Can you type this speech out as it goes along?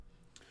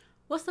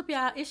What's up,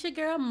 y'all? It's your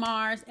girl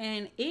Mars,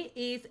 and it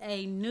is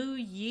a new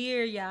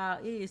year,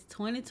 y'all. It is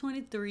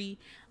 2023.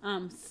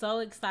 I'm so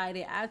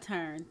excited. I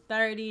turned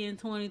 30 in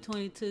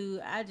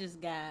 2022. I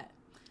just got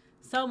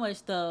so much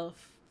stuff,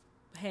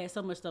 had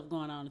so much stuff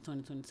going on in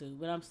 2022,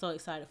 but I'm so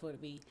excited for it to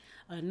be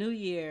a new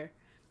year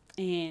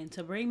and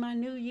to bring my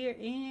new year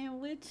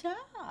in with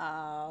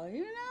y'all,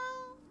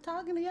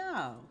 talking to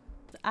y'all.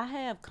 I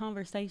have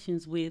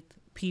conversations with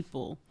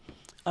people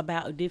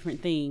about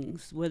different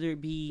things, whether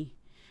it be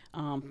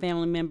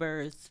family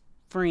members,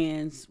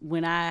 friends.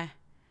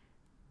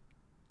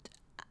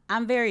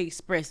 I'm very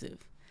expressive,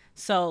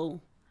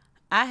 so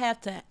I have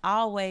to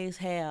always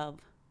have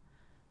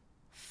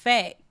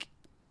fact,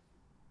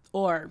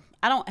 or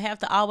I don't have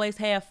to always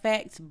have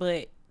facts,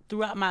 but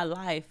throughout my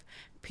life,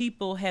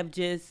 people have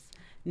just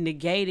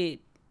negated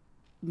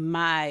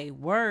my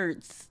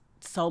words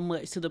so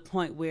much to the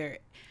point where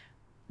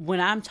when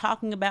I'm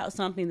talking about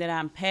something that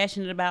I'm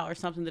passionate about or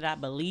something that I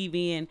believe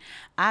in,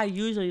 I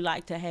usually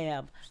like to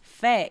have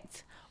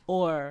facts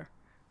or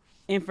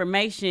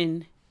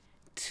information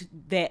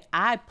that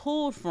I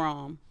pulled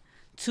from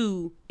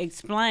to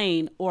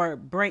explain or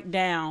break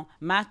down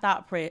my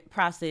thought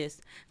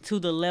process to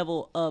the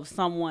level of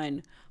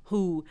someone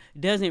who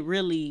doesn't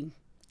really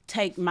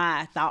take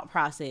my thought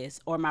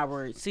process or my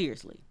words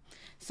seriously.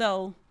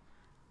 So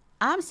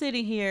I'm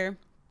sitting here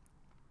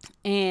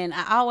and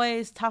I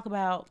always talk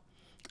about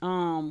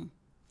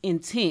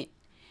intent.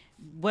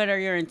 What are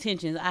your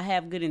intentions? I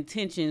have good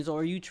intentions,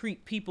 or you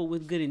treat people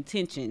with good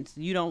intentions.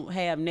 You don't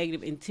have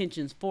negative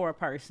intentions for a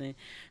person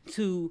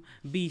to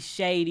be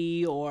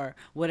shady or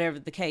whatever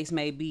the case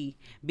may be,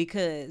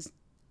 because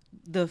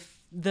the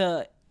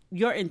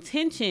your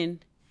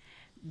intention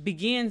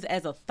begins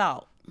as a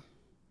thought,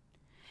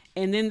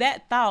 and then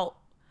that thought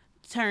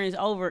turns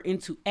over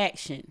into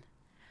action.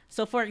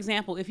 So, for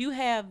example, if you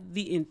have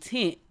the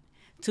intent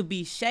to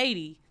be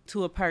shady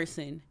to a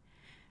person,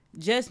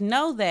 just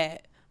know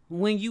that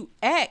when you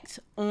act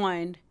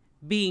on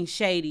being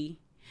shady,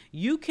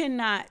 you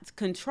cannot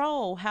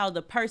control how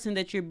the person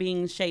that you're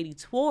being shady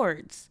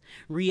towards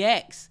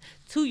reacts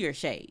to your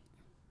shade.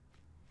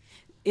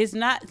 It's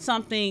not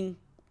something,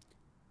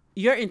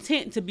 your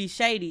intent to be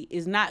shady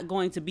is not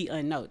going to be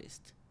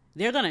unnoticed.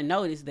 They're going to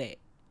notice that.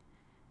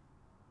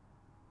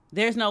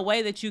 There's no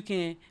way that you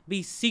can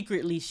be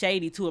secretly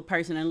shady to a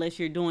person unless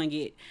you're doing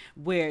it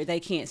where they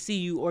can't see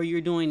you, or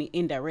you're doing it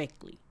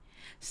indirectly.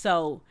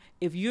 So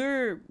if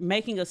you're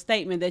making a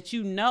statement that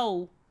you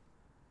know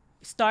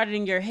started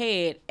in your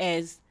head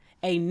as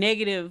a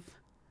negative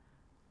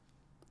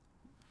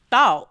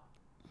thought,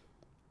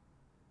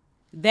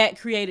 that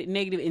created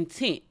negative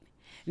intent.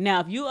 Now,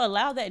 if you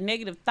allow that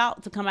negative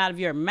thought to come out of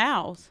your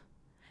mouth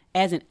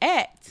as an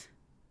act,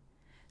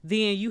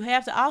 then you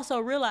have to also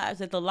realize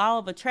that the law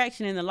of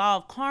attraction and the law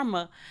of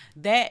karma,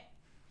 that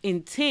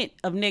intent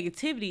of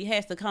negativity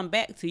has to come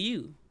back to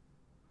you,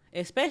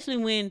 especially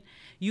when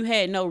you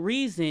had no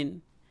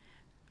reason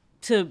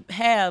to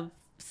have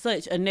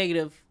such a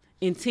negative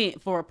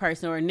intent for a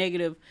person, or a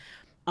negative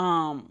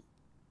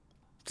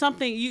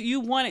something you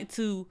wanted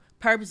to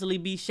purposely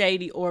be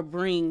shady or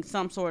bring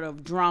some sort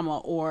of drama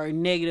or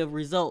negative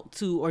result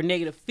to, or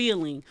negative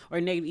feeling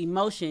or negative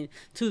emotion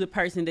to the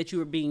person that you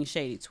were being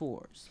shady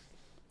towards.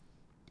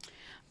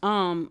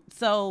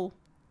 So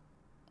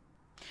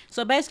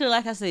basically,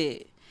 like I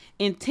said,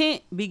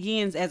 intent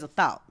begins as a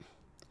thought.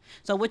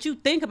 So what you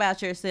think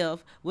about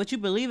yourself, what you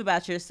believe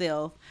about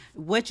yourself,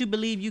 what you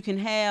believe you can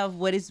have,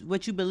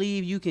 what you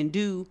believe you can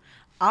do,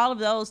 all of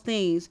those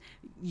things,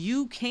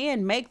 you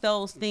can make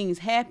those things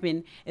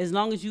happen as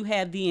long as you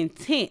have the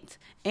intent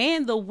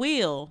and the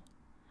will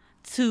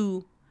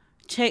to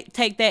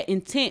take that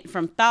intent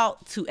from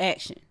thought to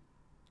action.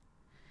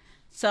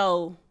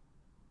 So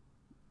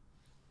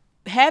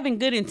having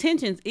good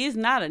intentions is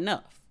not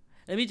enough.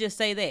 Let me just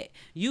say that.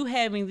 You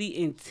having the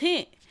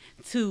intent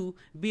to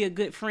be a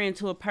good friend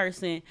to a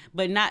person,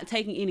 but not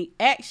taking any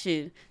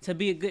action to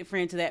be a good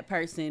friend to that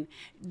person,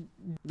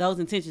 those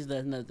intentions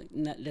does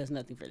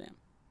nothing for them.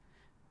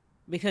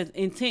 Because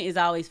intent is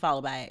always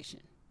followed by action.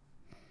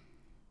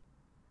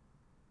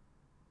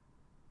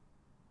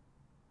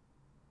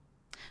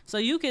 So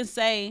you can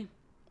say,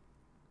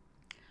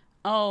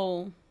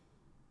 oh,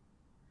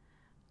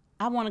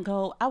 I want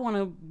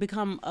to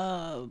become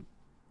a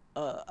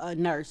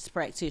nurse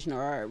practitioner,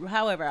 or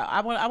however,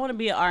 I want to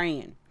be an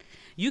RN.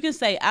 You can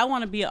say, I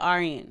want to be an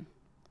RN.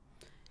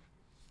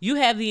 You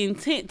have the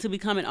intent to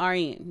become an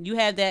RN. You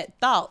have that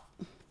thought.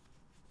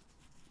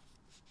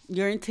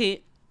 Your intent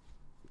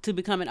to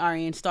become an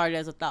RN started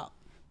as a thought.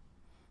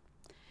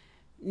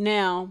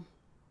 Now,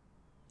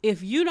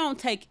 if you don't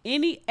take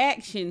any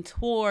action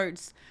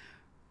towards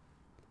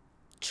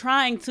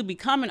trying to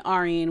become an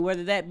RN,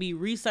 whether that be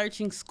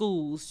researching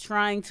schools,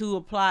 trying to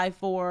apply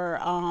for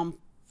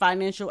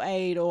financial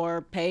aid,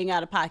 or paying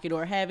out of pocket,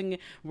 or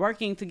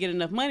working to get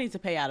enough money to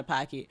pay out of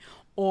pocket,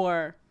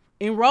 or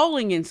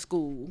enrolling in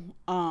school,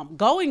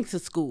 going to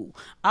school,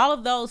 all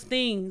of those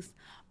things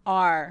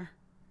are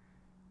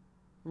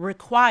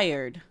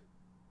required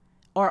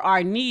or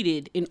are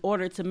needed in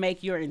order to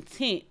make your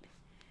intent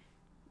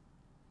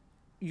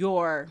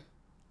your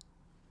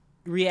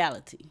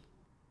reality.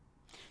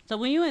 So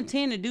when you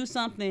intend to do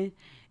something,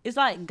 it's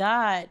like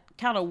God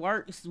kind of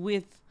works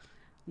with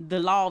the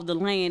law of the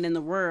land and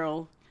the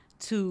world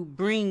to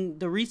bring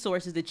the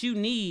resources that you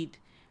need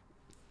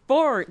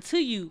forward to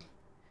you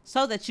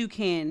so that you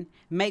can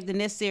make the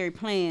necessary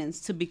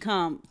plans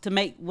to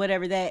make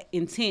whatever that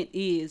intent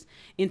is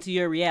into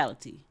your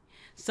reality.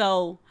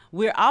 So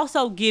we're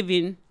also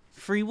given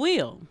free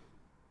will.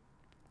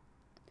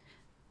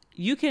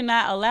 You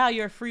cannot allow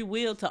your free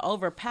will to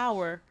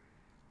overpower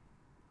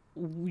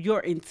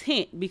your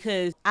intent,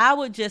 because I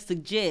would just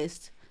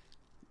suggest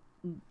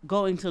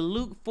going to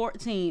Luke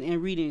 14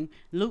 and reading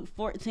Luke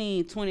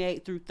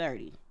 14:28 through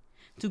 30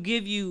 to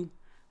give you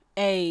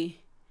a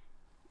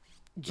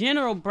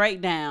general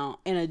breakdown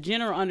and a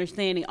general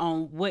understanding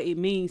on what it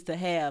means to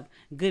have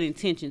good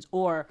intentions,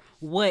 or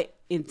what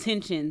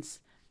intentions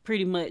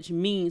pretty much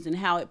means and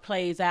how it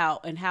plays out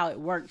and how it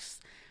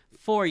works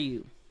for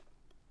you.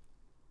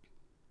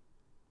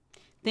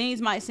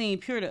 Things might seem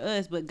pure to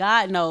us, but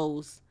God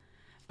knows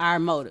our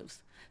motives.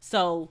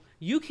 So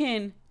you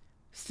can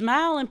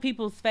smile in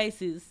people's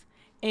faces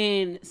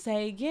and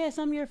say, yes,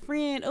 I'm your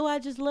friend. Oh, I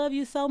just love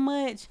you so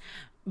much.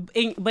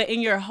 But in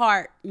your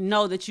heart,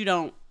 know that you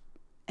don't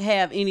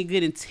have any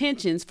good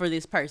intentions for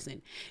this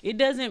person. It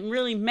doesn't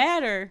really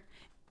matter.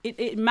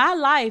 My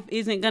life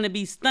isn't going to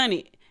be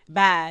stunted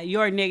by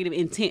your negative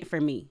intent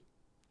for me.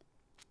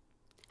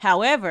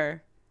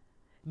 However,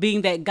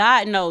 being that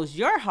God knows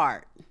your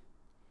heart,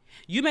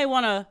 you may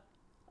want to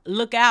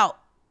look out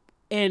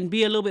and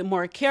be a little bit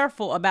more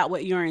careful about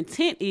what your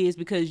intent is,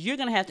 because you're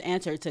going to have to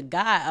answer to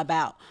God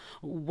about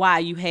why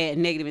you had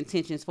negative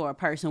intentions for a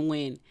person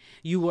when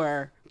you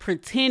were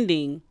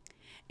pretending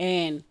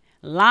and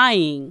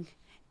lying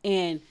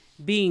and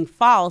being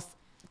false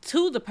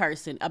to the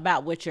person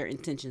about what your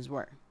intentions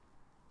were.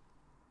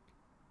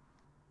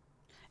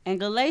 And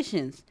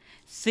Galatians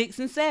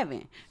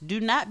 6:7, do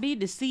not be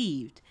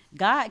deceived.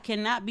 God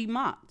cannot be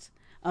mocked.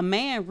 A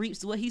man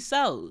reaps what he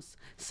sows.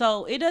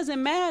 So it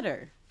doesn't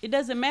matter. It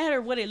doesn't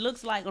matter what it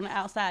looks like on the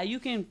outside. You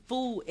can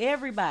fool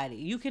everybody.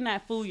 You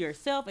cannot fool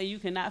yourself, and you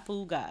cannot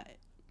fool God.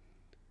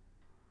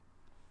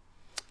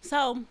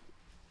 So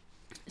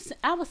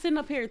I was sitting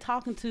up here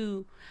talking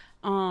to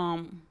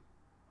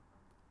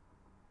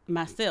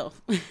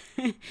myself.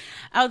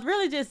 I was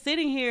really just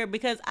sitting here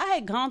because I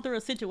had gone through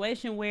a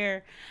situation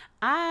where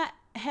I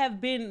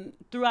have been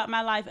throughout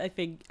my life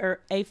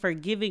a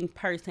forgiving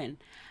person.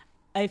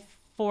 A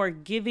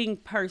forgiving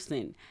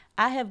person.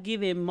 I have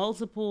given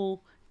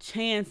multiple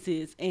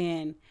chances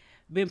and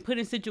been put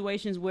in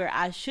situations where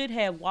I should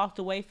have walked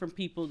away from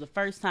people the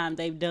first time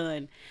they've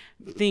done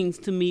things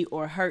to me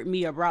or hurt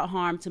me or brought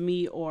harm to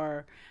me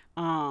or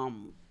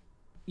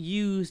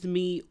used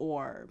me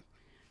or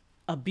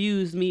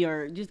abused me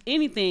or just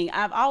anything.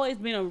 I've always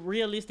been a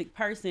realistic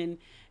person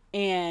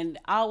and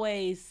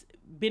always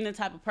been the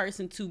type of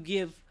person to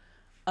give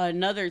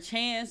another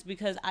chance,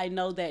 because I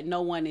know that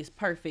no one is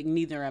perfect,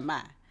 neither am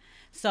I.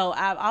 So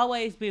I've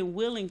always been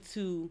willing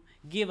to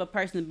give a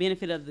person the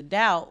benefit of the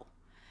doubt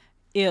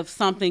if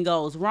something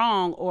goes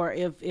wrong, or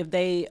if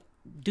they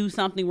do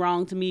something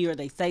wrong to me or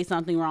they say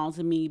something wrong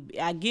to me.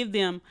 I give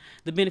them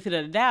the benefit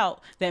of the doubt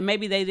that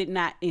maybe they did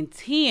not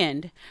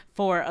intend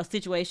for a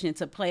situation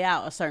to play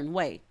out a certain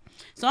way.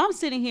 So I'm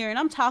sitting here and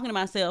I'm talking to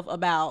myself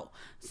about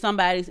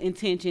somebody's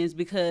intentions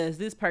because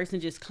this person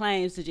just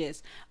claims to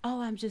just,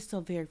 oh, I'm just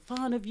so very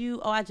fond of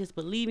you. Oh, I just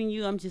believe in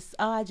you.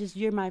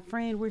 You're my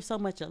friend. We're so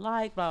much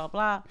alike, blah,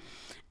 blah.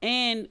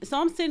 And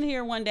so I'm sitting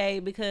here one day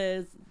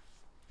because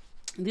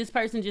this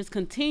person just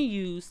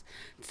continues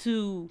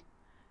to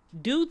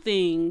do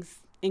things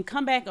and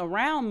come back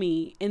around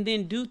me and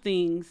then do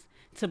things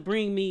to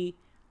bring me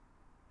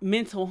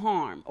mental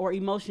harm or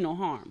emotional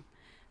harm.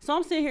 So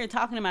I'm sitting here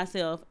talking to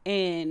myself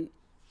and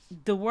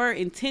the word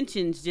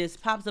intentions just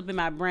pops up in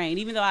my brain.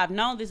 Even though I've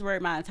known this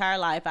word my entire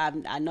life,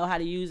 I know how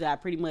to use it. I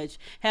pretty much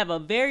have a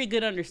very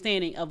good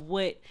understanding of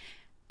what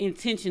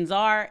intentions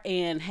are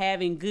and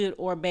having good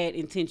or bad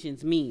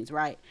intentions means,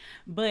 right?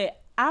 But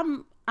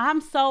I'm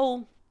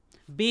so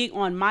big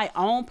on my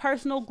own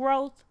personal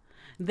growth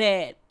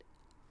that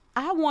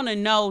I want to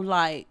know,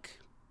 like,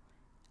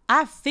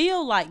 I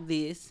feel like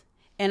this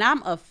and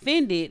I'm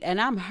offended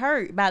and I'm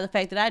hurt by the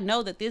fact that I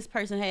know that this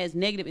person has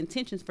negative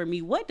intentions for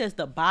me. What does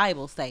the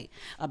Bible say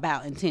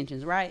about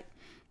intentions, right?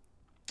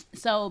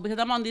 So, because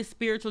I'm on this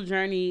spiritual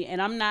journey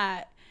and I'm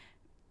not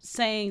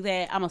saying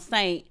that I'm a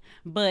saint,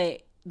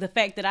 but the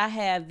fact that I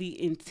have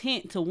the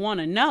intent to want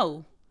to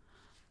know,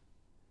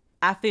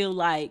 I feel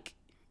like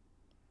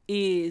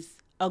is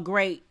a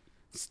great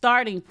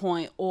starting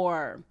point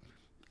or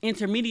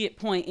intermediate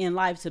point in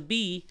life to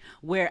be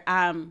where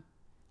I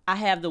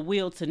have the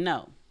will to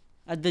know,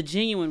 the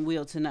genuine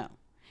will to know.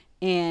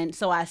 And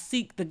so I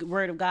seek the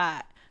word of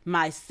God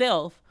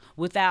myself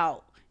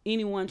without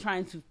anyone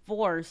trying to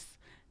force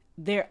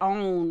their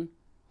own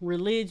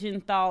religion,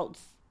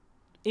 thoughts,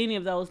 any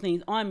of those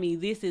things on me.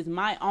 This is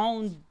my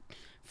own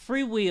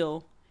free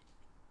will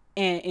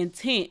and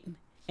intent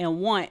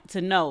and want to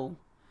know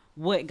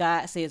what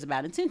God says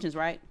about intentions,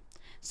 right?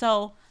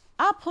 So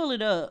I pull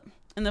it up,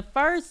 and the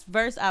first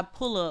verse I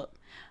pull up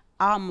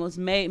almost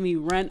made me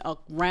run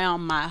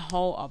around my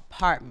whole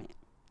apartment.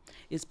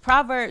 It's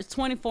Proverbs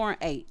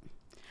 24:8.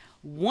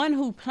 One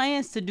who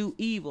plans to do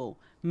evil,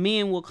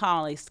 men will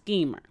call a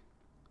schemer.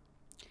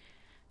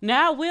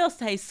 Now I will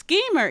say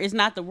schemer is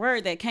not the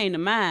word that came to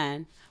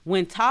mind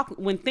when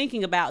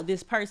thinking about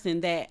this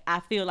person that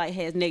I feel like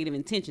has negative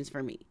intentions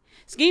for me.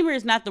 Schemer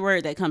is not the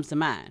word that comes to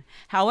mind.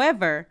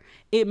 However,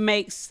 it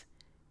makes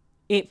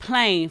it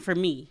plain for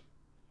me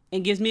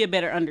and gives me a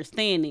better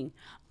understanding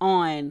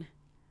on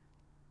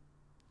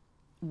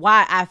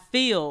why I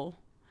feel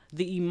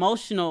the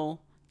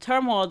emotional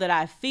turmoil that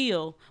I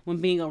feel when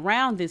being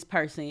around this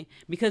person,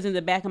 because in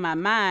the back of my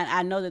mind,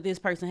 I know that this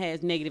person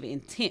has negative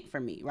intent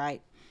for me,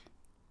 right?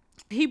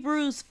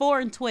 Hebrews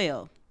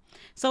 4:12.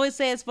 So it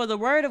says, for the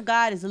word of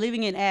God is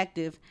living and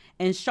active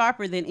and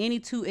sharper than any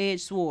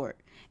two-edged sword,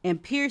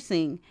 and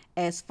piercing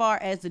as far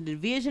as the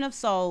division of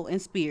soul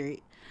and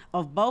spirit,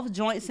 of both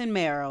joints and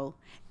marrow,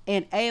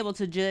 and able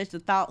to judge the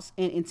thoughts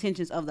and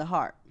intentions of the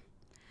heart.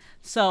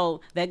 So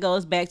that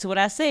goes back to what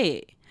I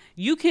said.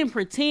 You can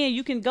pretend,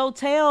 you can go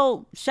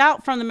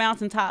shout from the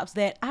mountaintops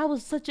that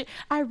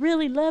I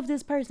really love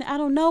this person. I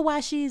don't know why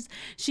she's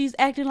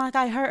acting like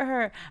I hurt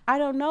her. I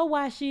don't know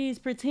why she's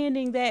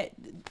pretending that,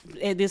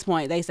 at this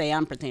point, they say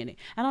I'm pretending.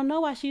 I don't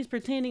know why she's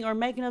pretending or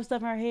making up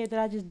stuff in her head that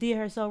I just did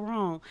her so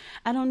wrong.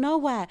 I don't know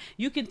why.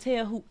 You can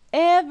tell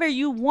whoever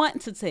you want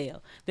to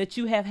tell that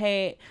you have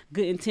had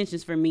good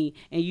intentions for me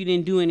and you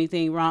didn't do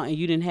anything wrong and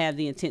you didn't have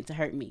the intent to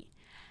hurt me.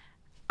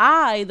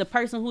 The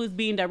person who is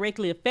being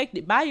directly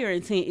affected by your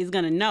intent, is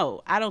going to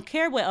know. I don't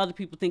care what other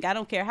people think. I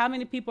don't care how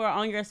many people are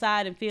on your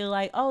side and feel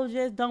like, oh,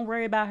 just don't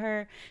worry about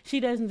her. She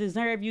doesn't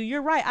deserve you.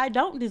 You're right. I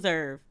don't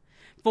deserve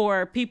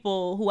for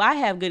people who I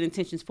have good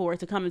intentions for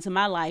to come into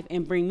my life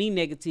and bring me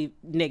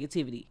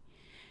negativity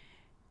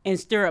and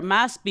stir up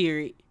my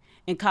spirit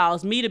and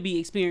cause me to be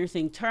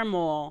experiencing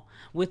turmoil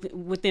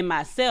within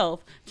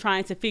myself,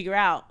 trying to figure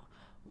out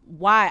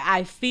why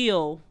I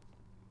feel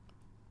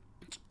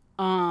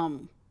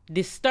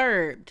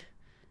disturbed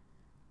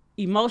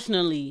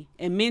emotionally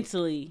and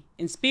mentally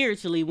and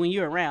spiritually when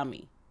you're around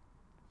me.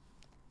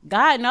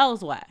 God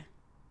knows why.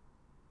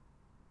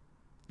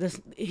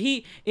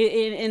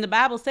 And the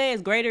Bible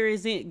says greater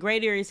is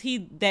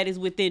he that is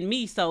within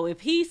me. So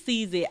if he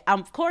sees it,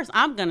 of course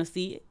I'm gonna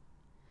see it,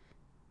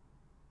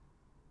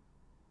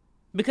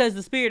 because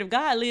the Spirit of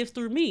God lives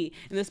through me,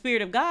 and the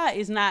Spirit of God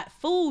is not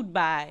fooled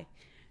by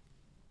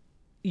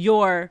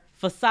your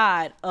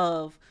facade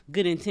of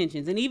good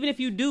intentions. And even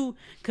if you do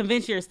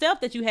convince yourself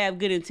that you have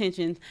good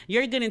intentions,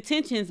 your good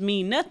intentions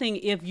mean nothing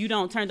if you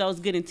don't turn those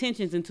good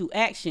intentions into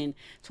action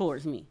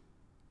towards me.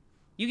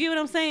 You get what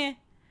I'm saying?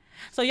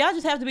 So y'all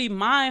just have to be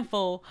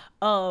mindful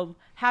of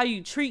how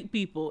you treat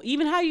people,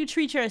 even how you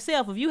treat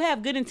yourself. If you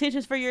have good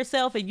intentions for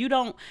yourself and you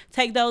don't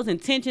take those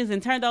intentions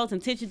and turn those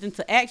intentions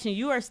into action,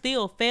 you are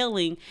still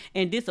failing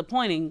and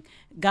disappointing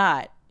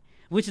God,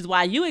 which is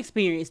why you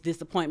experience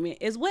disappointment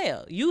as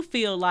well. You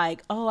feel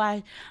like, oh,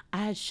 I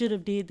should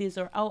have did this,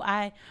 or oh,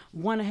 I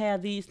want to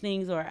have these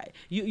things, or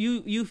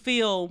you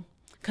feel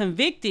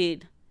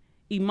convicted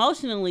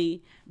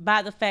emotionally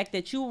by the fact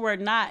that you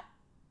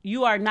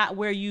are not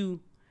where you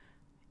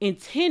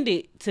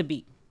intended to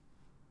be.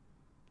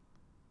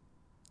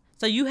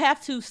 So you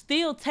have to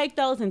still take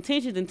those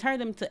intentions and turn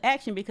them to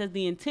action, because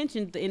the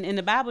intentions, and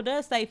the Bible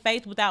does say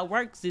faith without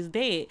works is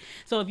dead.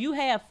 So if you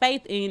have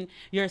faith in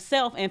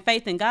yourself and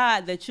faith in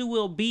God that you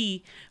will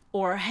be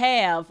or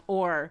have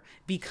or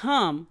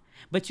become,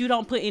 but you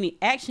don't put any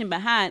action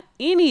behind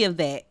any of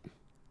that,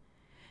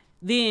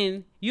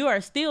 then you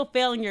are still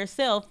failing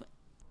yourself.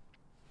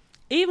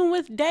 Even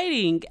with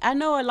dating, I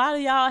know a lot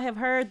of y'all have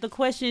heard the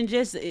question,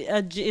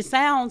 it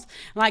sounds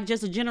like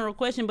just a general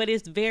question, but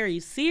it's very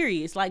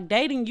serious. Like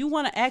dating, you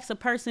want to ask a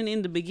person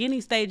in the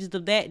beginning stages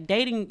of that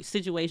dating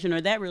situation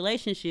or that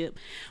relationship,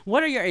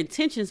 what are your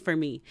intentions for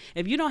me?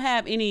 If you don't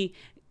have any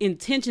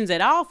intentions at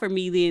all for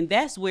me, then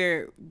that's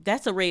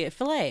a red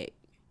flag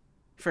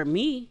for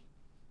me,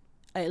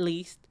 at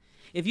least.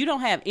 If you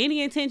don't have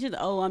any intentions,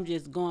 oh, I'm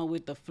just going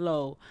with the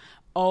flow.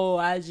 Oh,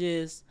 I'm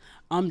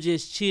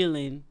just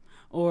chilling.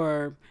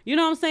 Or, you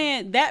know what I'm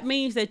saying? That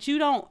means that you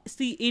don't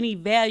see any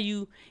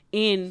value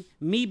in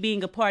me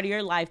being a part of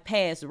your life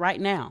past right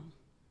now.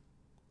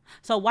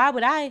 So why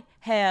would I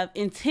have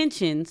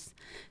intentions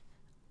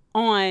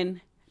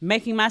on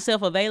making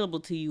myself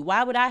available to you?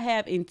 Why would I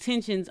have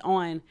intentions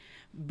on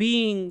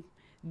being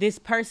this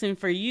person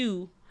for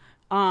you,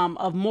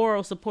 of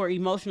moral support,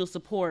 emotional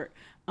support,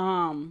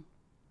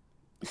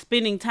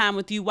 spending time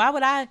with you? Why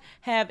would I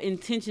have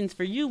intentions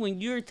for you when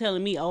you're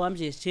telling me, oh, I'm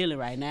just chilling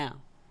right now?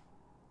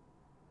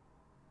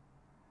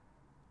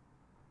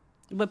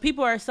 But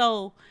people are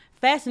so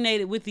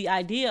fascinated with the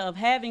idea of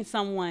having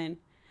someone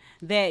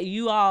that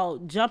you all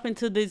jump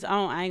into this,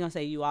 I ain't gonna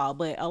say you all,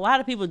 but a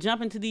lot of people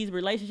jump into these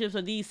relationships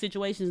or these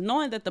situations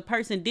knowing that the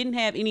person didn't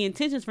have any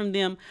intentions for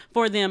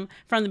them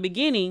from the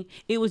beginning.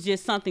 It was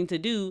just something to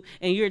do,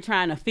 and you're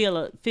trying to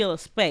fill a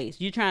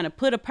space. You're trying to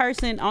put a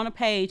person on a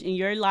page in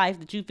your life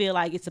that you feel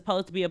like it's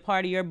supposed to be a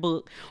part of your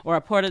book or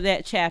a part of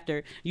that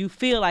chapter. You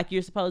feel like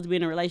you're supposed to be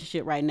in a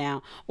relationship right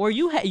now, or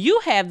you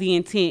have the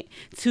intent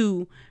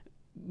to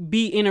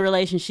be in a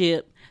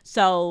relationship.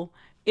 So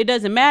it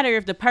doesn't matter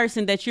if the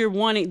person that you're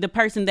wanting, the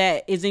person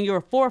that is in your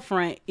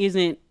forefront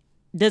doesn't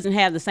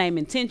have the same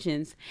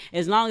intentions.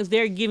 As long as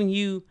they're giving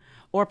you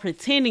or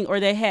pretending, or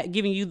they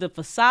giving you the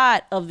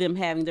facade of them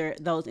having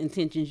those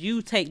intentions,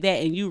 you take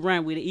that and you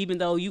run with it, even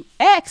though you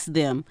ask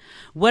them,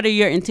 what are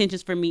your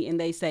intentions for me? And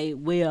they say,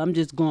 well, I'm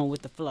just going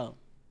with the flow.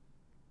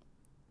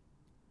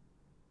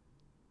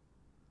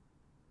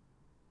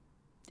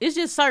 It's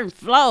just certain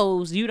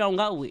flows you don't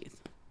go with.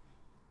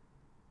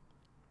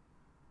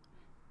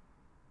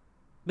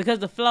 Because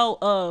the flow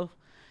of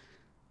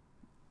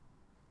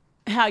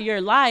how your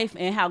life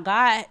and how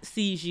God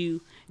sees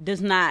you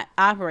does not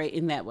operate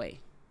in that way.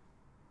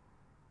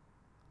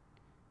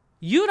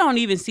 You don't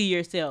even see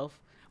yourself,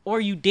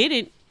 or you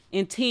didn't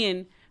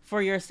intend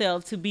for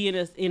yourself to be in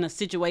a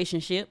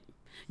situationship.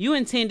 You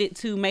intended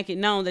to make it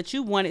known that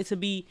you wanted to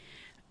be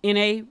in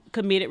a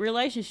committed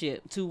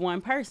relationship to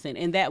one person,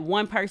 and that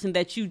one person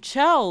that you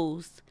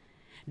chose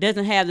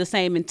doesn't have the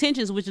same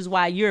intentions, which is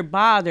why you're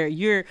bothered.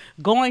 You're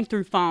going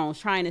through phones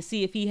trying to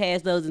see if he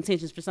has those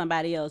intentions for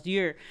somebody else.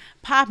 You're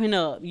popping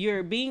up.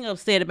 You're being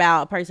upset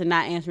about a person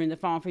not answering the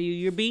phone for you.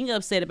 You're being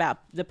upset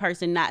about the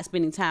person not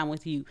spending time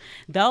with you.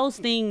 Those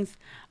things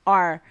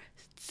are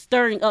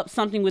stirring up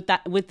something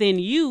within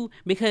you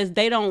because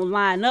they don't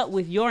line up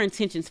with your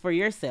intentions for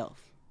yourself.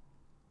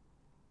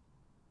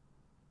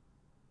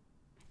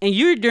 And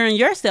you're doing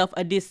yourself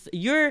a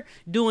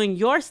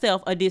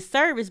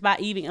disservice by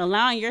even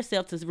allowing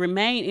yourself to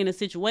remain in a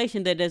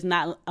situation that does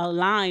not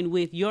align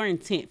with your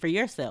intent for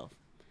yourself.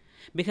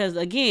 Because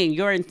again,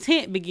 your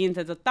intent begins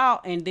as a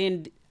thought and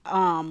then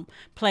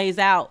plays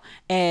out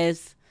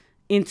as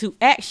into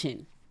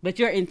action. But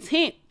your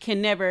intent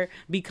can never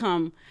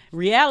become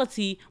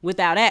reality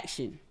without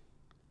action.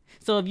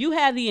 So if you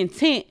have the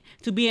intent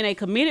to be in a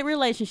committed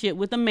relationship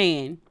with a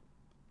man,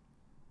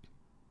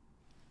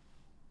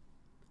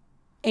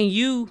 and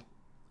you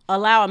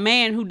allow a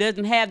man who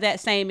doesn't have that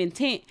same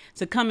intent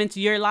to come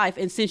into your life,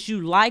 and since you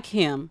like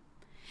him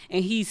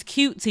and he's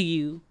cute to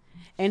you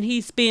and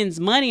he spends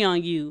money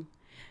on you,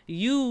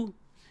 you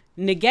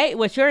negate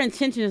what your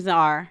intentions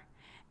are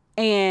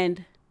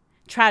and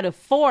try to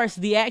force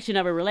the action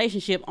of a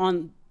relationship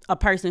on a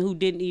person who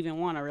didn't even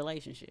want a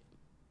relationship.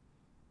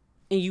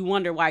 And you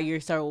wonder why you're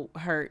so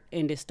hurt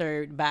and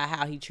disturbed by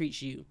how he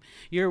treats you.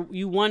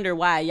 You wonder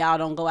why y'all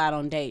don't go out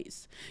on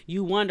dates.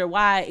 You wonder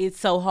why it's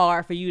so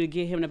hard for you to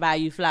get him to buy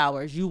you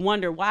flowers. You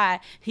wonder why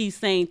he's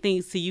saying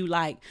things to you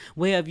like,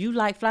 well, if you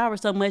like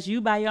flowers so much,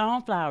 you buy your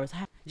own flowers.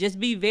 Just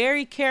be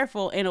very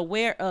careful and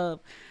aware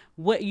of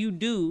what you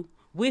do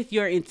with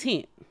your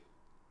intent.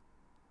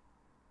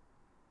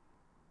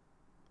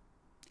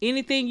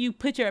 Anything you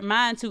put your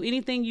mind to,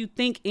 anything you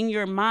think in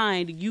your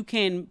mind, you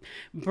can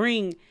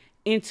bring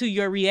into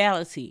your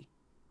reality.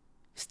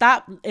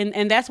 Stop,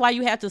 and that's why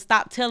you have to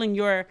stop telling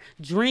your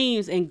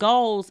dreams and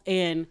goals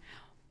and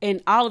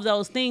all of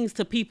those things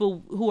to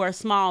people who are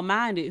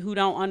small-minded, who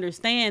don't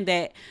understand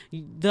that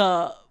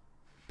the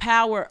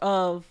power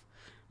of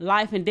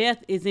life and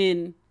death is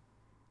in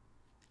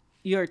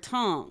your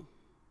tongue.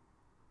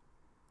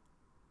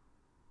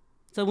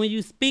 So when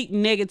you speak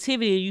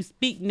negativity and you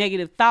speak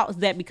negative thoughts,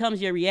 that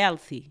becomes your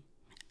reality.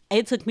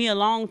 It took me a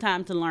long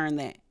time to learn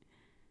that.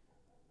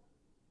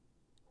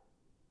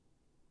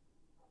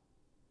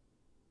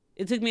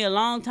 It took me a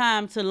long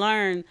time to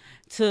learn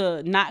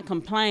to not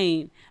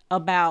complain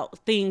about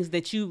things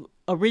that you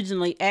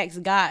originally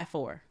asked God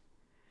for.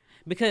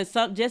 Because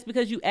just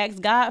because you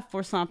ask God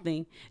for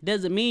something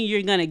doesn't mean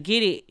you're going to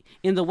get it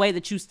in the way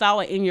that you saw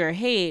it in your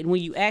head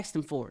when you asked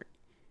him for it.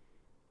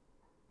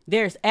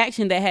 There's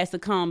action that has to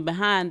come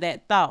behind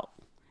that thought.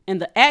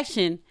 And the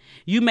action,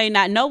 you may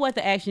not know what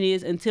the action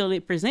is until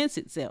it presents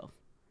itself.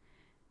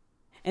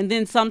 And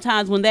then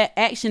sometimes when that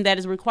action that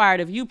is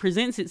required of you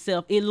presents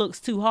itself, it looks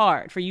too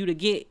hard for you to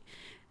get.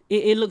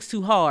 It looks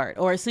too hard,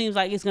 or it seems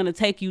like it's going to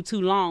take you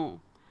too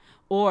long,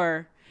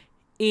 or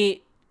you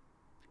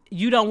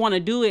don't want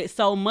to do it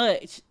so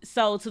much,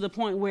 so to the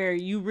point where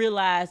you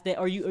realize that,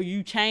 or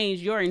you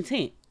change your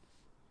intent.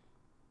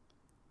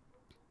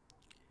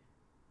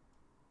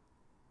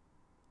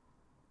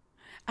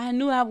 I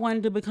knew I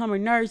wanted to become a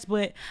nurse,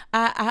 but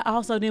I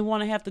also didn't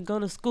want to have to go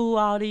to school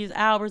all these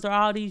hours or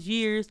all these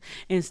years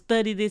and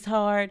study this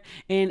hard.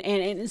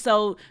 And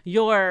so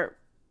your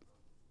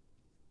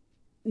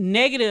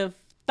negative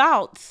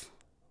thoughts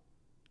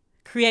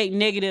create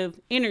negative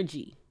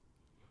energy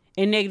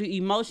and negative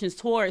emotions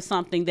towards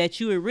something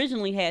that you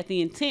originally had the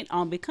intent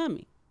on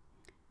becoming.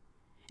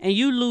 And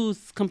you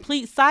lose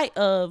complete sight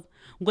of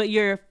what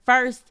your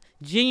first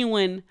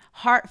genuine,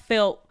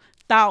 heartfelt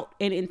thought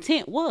and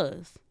intent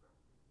was.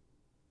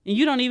 and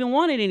you don't even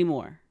want it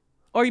anymore.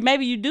 Or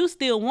maybe you do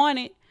still want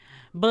it,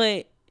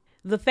 but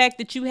the fact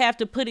that you have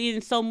to put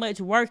in so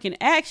much work and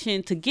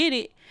action to get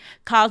it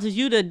causes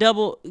you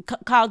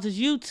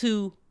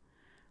to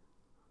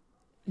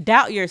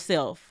doubt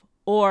yourself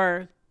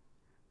or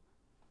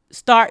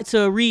start to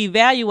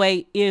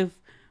reevaluate if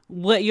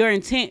what your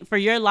intent for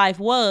your life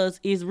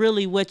is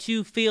really what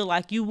you feel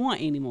like you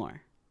want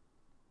anymore.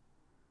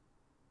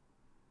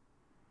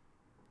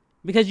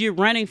 Because you're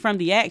running from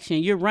the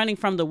action. You're running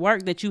from the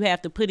work that you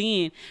have to put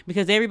in,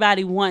 because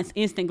everybody wants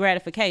instant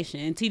gratification.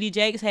 And TD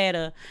Jakes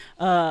had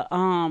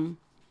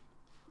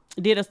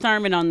did a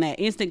sermon on that.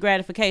 Instant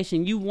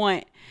gratification. You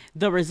want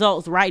the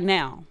results right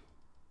now.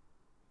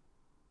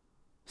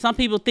 Some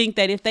people think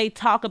that if they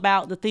talk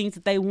about the things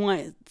that they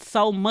want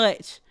so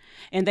much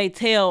and they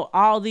tell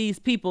all these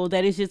people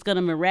that it's just going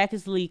to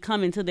miraculously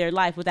come into their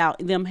life without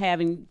them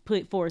having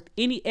put forth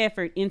any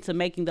effort into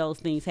making those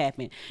things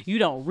happen. You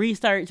don't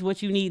research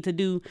what you need to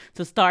do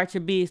to start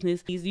your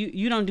business.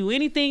 You don't do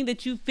anything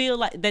that you feel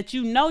like that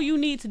you know you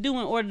need to do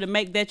in order to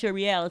make that your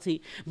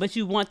reality, but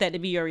you want that to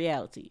be your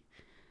reality.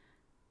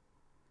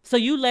 So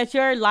you let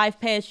your life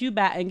pass you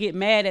by and get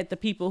mad at the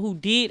people who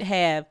did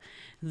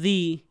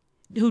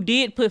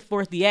put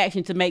forth the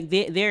action to make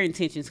their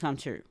intentions come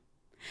true.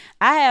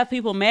 I have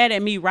people mad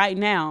at me right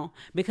now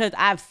because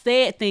I've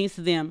said things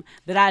to them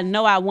that I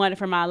know I wanted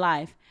for my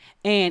life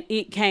and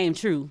it came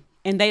true,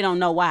 and they don't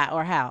know why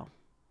or how.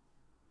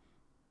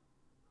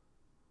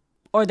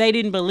 Or they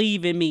didn't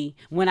believe in me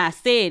when I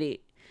said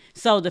it.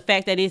 So the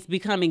fact that it's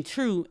becoming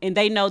true, and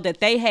they know that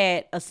they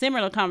had a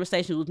similar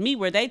conversation with me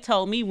where they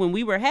told me when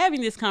we were having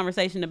this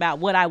conversation about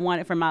what I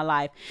wanted for my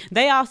life,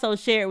 they also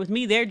shared with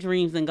me their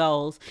dreams and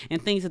goals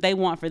and things that they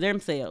want for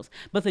themselves.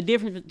 But the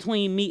difference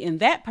between me and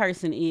that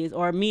person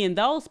or me and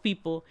those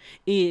people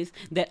is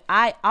that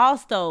I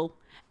also,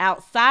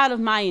 outside of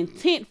my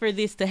intent for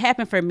this to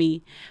happen for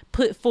me,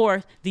 put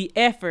forth the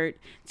effort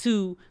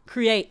to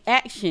create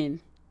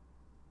action,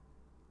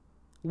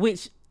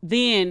 which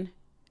then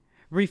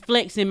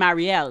reflects in my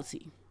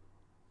reality.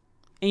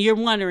 And you're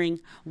wondering,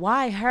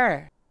 why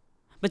her?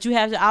 But you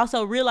have to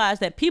also realize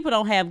that people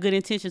don't have good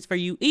intentions for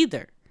you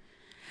either.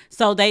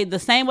 So the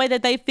same way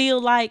that they feel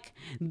like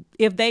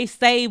if they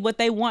say what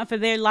they want for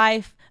their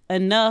life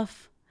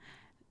enough,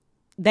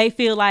 they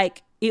feel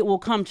like it will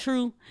come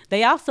true.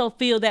 They also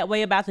feel that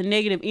way about the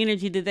negative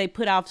energy that they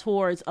put out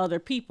towards other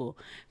people.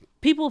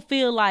 People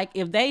feel like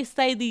if they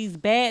say these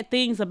bad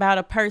things about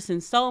a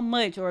person so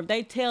much, or if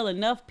they tell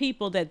enough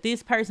people that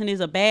this person is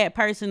a bad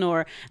person,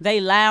 or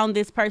they lie on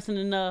this person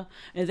enough,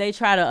 and they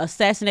try to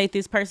assassinate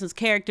this person's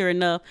character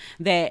enough,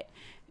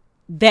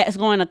 that's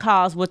going to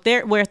cause what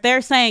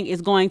they're saying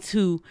is going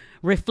to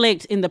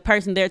reflect in the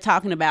person they're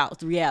talking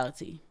about's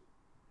reality.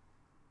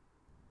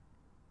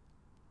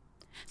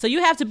 So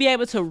you have to be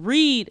able to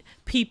read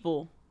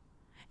people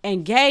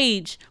and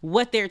gauge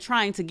what they're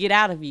trying to get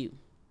out of you.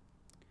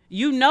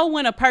 You know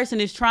when a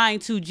person is trying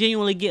to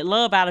genuinely get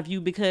love out of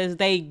you because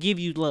they give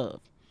you love.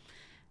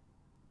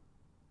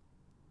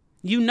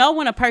 You know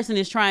when a person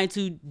is trying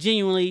to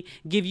genuinely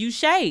give you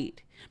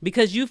shade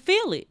because you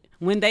feel it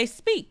when they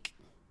speak.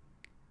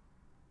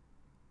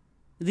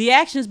 The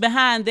actions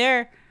behind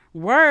their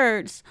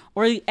words,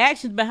 or the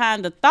actions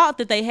behind the thought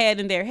that they had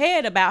in their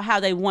head about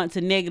how they want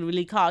to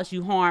negatively cause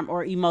you harm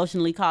or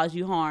emotionally cause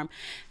you harm,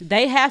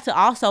 they have to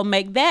also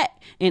make that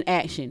in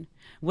action,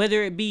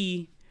 whether it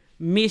be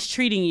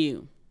mistreating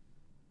you,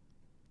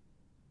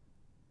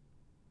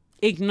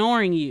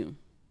 ignoring you,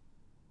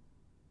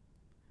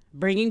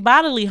 bringing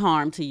bodily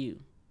harm to you,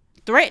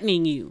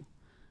 threatening you.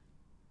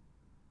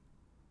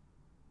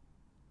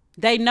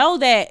 They know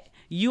that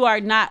you are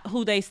not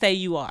who they say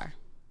you are.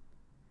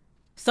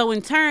 So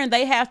in turn,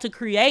 they have to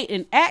create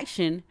an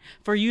action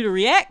for you to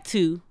react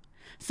to,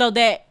 so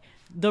that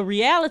the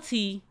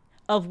reality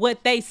of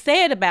what they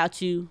said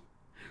about you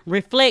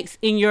reflects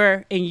in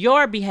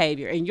your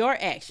behavior, in your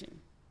action.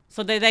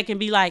 So that they can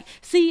be like,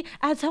 see,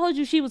 I told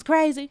you she was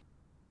crazy.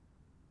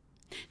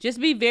 Just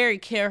be very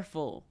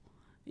careful,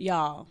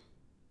 y'all.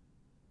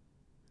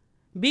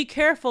 Be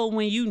careful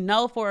when you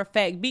know for a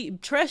fact.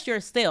 Trust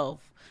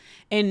yourself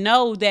and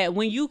know that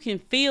when you can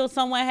feel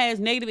someone has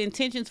negative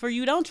intentions for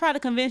you, don't try to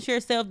convince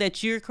yourself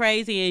that you're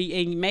crazy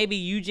and maybe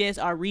you just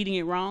are reading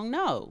it wrong.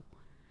 No.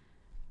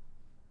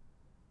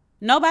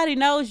 Nobody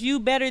knows you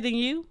better than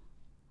you.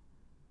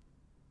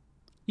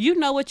 You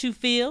know what you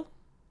feel.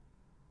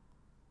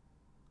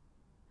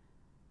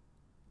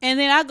 And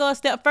then I go a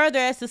step further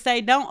as to say,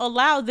 don't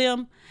allow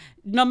them,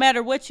 no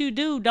matter what you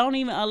do, don't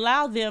even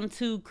allow them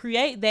to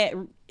create that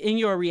in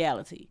your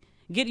reality.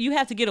 You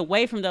have to get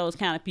away from those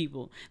kind of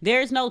people.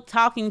 There's no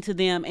talking to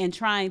them and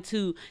trying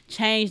to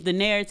change the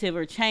narrative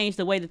or change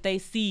the way that they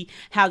see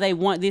how they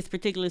want this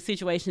particular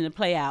situation to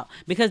play out,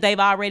 because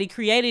they've already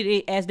created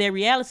it as their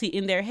reality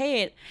in their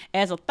head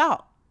as a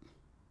thought.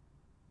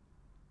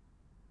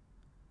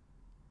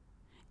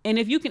 And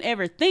if you can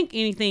ever think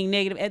anything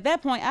negative at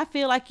that point, I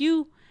feel like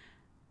you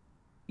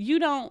you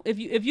don't,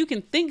 if you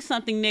can think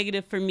something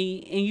negative for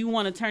me and you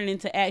want to turn it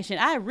into action,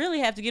 I really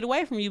have to get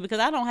away from you because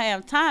I don't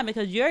have time,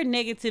 because your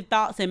negative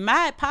thoughts and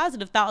my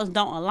positive thoughts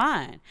don't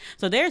align.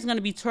 So there's going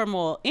to be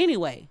turmoil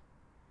anyway.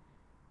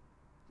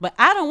 But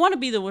I don't want to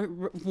be the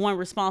one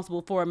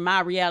responsible for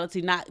my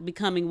reality not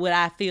becoming what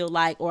I feel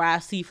like or I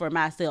see for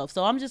myself.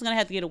 So I'm just going to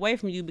have to get away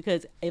from you,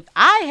 because if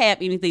I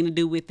have anything to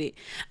do with it,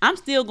 I'm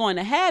still going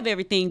to have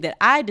everything that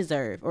I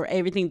deserve, or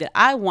everything that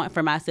I want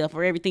for myself,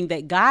 or everything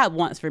that God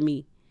wants for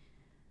me.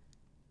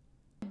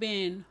 I've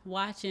been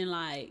watching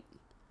like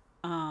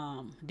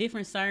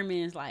different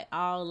sermons like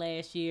all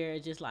last year,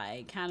 just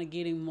like kind of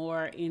getting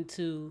more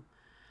into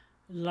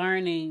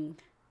learning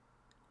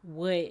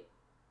what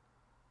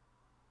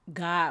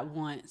God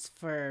wants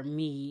for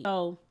me.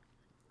 So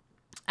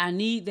I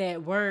need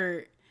that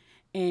word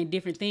and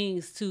different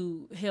things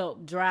to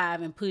help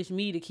drive and push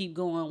me to keep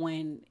going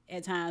when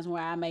at times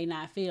where I may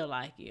not feel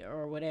like it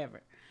or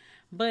whatever.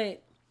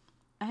 But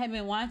I have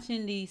been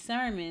watching these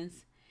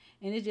sermons,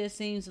 and it just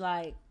seems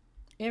like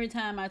every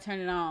time I turn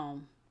it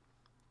on,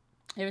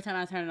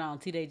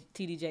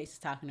 TD Jakes is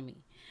talking to me.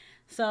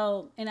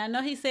 So, and I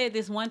know he said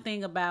this one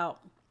thing about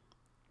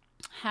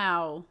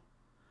how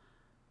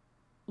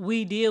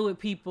we deal with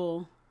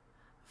people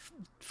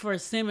for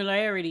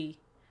similarity,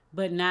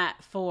 but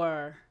not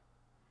for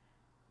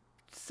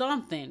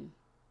something.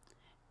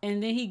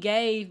 And then he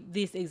gave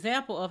this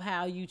example of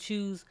how you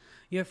choose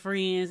your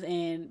friends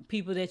and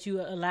people that you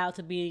allow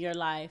to be in your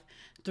life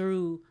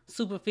through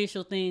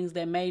superficial things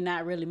that may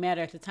not really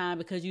matter at the time,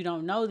 because you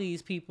don't know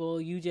these people.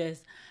 You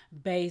just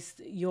base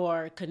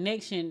your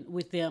connection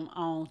with them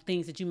on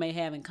things that you may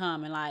have in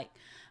common. Like,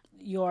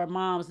 your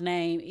mom's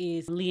name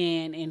is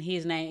Leanne and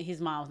his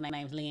mom's name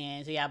is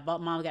Leanne. So y'all both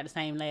moms got the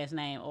same last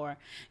name, or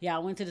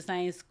y'all went to the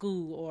same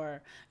school,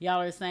 or y'all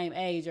are the same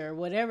age, or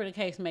whatever the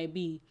case may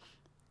be.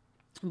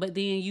 But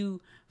then you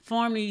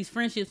form these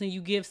friendships and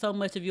you give so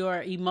much of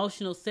your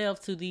emotional self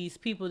to these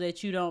people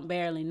that you don't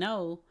barely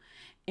know.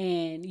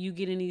 And you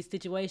get in these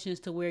situations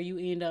to where you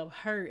end up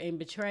hurt and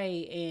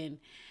betrayed, and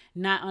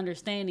not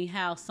understanding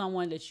how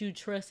someone that you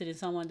trusted and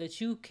someone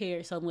that you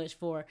cared so much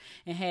for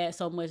and had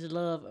so much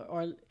love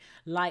or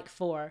like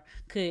for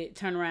could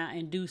turn around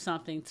and do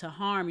something to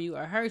harm you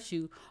or hurt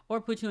you,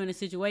 or put you in a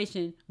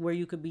situation where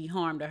you could be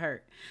harmed or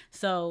hurt.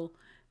 So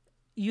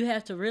you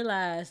have to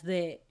realize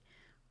that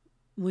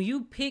when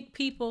you pick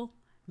people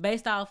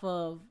based off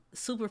of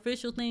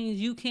superficial things,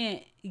 you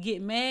can't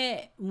get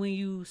mad when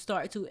you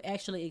start to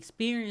actually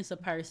experience a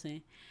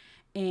person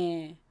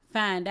and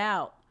find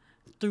out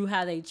through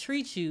how they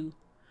treat you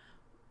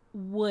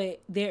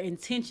what their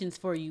intentions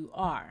for you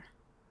are.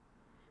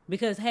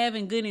 Because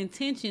having good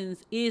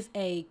intentions is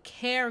a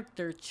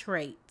character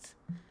trait,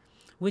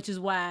 which is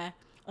why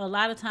a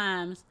lot of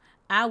times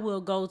I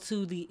will go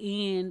to the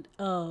end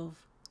of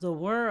the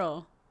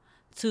world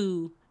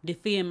to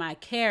defend my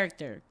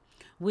character,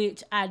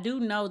 which I do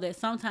know that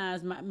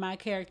sometimes my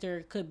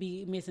character could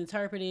be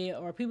misinterpreted,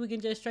 or people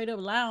can just straight up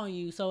lie on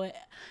you. So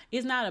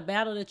it's not a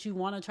battle that you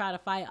want to try to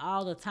fight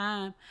all the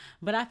time.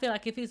 But I feel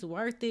like if it's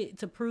worth it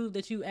to prove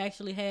that you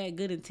actually had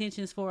good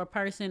intentions for a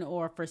person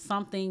or for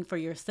something for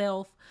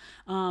yourself,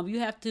 you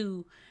have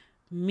to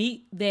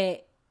meet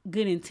that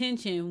good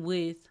intention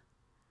with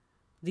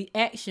the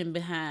action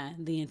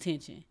behind the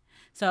intention.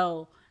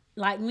 So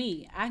like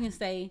me, I can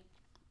say,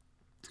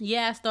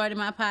 yeah, I started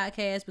my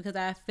podcast because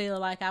I feel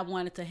like I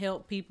wanted to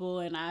help people,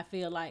 and I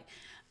feel like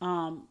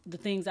the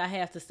things I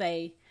have to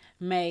say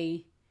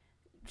may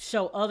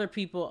show other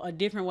people a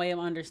different way of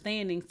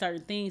understanding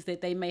certain things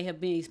that they may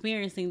have been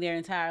experiencing their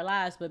entire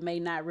lives, but may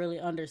not really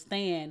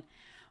understand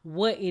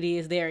what it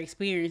is they're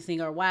experiencing,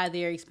 or why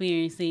they're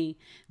experiencing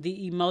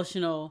the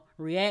emotional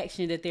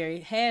reaction that they're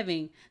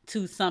having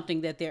to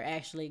something that they're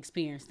actually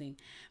experiencing.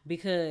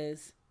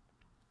 Because,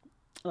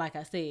 like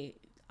I said,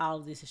 all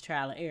of this is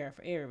trial and error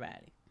for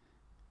everybody.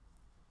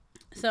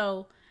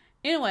 So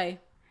anyway,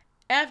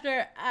 I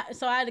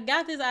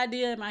got this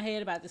idea in my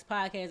head about this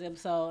podcast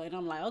episode, and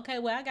I'm like, okay,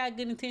 well, I got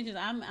good intentions.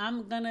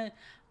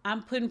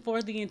 I'm putting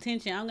forth the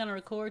intention. I'm gonna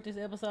record this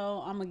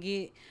episode. I'm gonna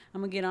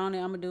get on it.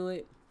 I'm gonna do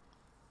it,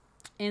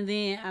 and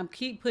then I'm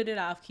keep putting it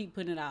off,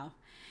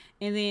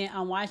 and then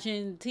I'm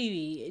watching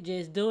TV,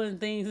 just doing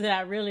things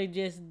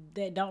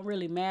that don't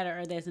really matter,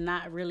 or that's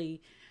not really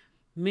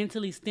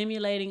mentally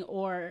stimulating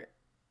or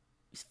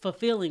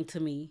fulfilling to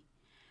me.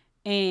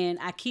 And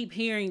I keep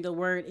hearing the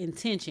word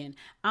intention.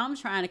 I'm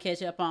trying to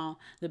catch up on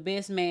The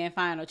Best Man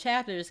final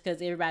chapters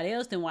because everybody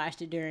else done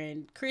watched it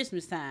during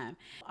Christmas time.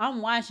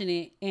 I'm watching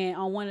it, and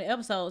on one of the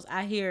episodes,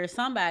 I hear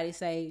somebody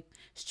say,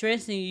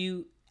 stressing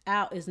you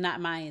out is not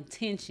my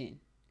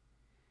intention.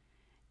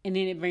 And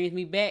then it brings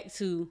me back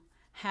to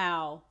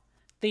how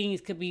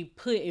things could be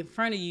put in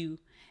front of you,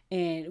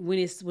 And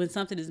when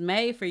something is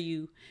made for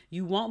you,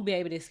 you won't be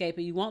able to escape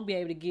it. You won't be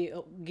able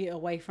to get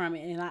away from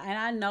it. And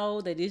I know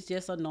that it's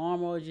just a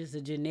normal, just a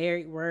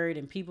generic word,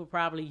 and people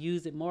probably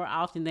use it more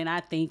often than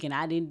I think. And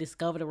I didn't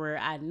discover the word.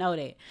 I know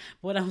that.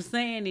 What I'm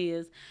saying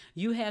is,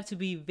 you have to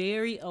be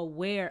very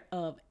aware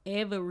of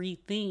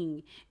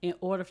everything in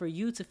order for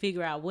you to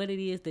figure out what it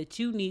is that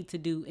you need to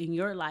do in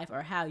your life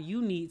or how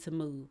you need to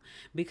move.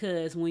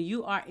 Because when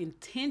you are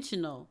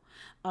intentional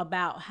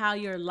about how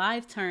your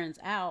life turns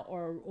out,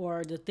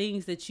 or the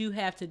things that you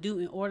have to do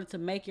in order to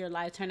make your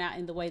life turn out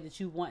in the way that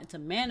you want to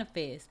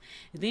manifest,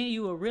 then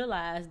you will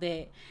realize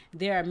that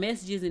there are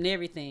messages in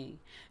everything.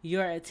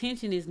 Your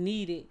attention is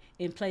needed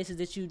in places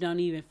that you don't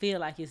even feel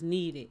like it's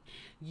needed.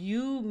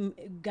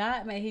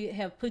 God may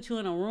have put you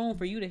in a room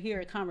for you to hear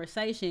a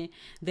conversation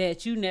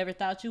that you never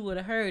thought you would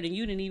have heard, and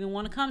you didn't even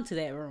want to come to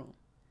that room.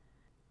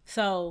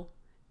 So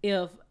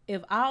if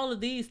all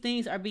of these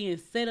things are being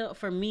set up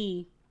for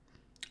me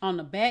on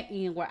the back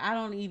end where I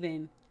don't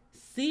even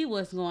see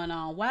what's going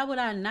on, why would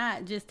I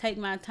not just take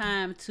my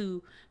time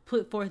to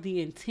put forth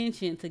the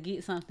intention to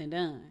get something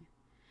done?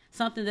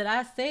 Something that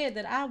I said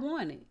that I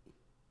wanted.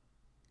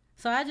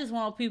 So I just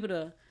want people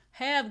to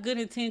have good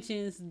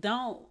intentions.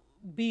 Don't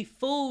be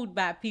fooled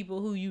by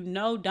people who you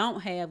know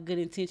don't have good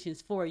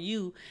intentions for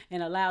you,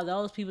 and allow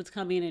those people to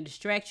come in and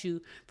distract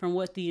you from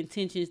what the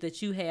intentions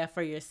that you have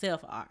for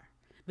yourself are.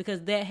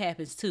 Because that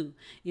happens too.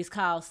 It's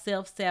called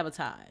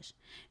self-sabotage.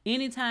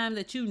 Anytime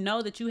that you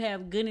know that you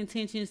have good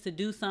intentions to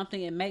do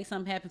something and make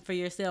something happen for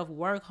yourself,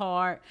 work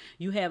hard,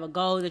 you have a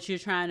goal that you're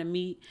trying to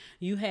meet,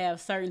 you have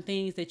certain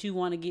things that you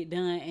want to get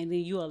done, and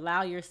then you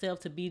allow yourself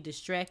to be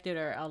distracted,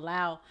 or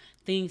allow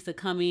things to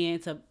come in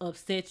to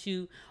upset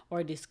you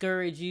or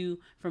discourage you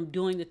from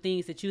doing the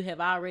things that you have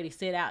already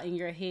set out in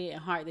your head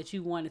and heart that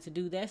you wanted to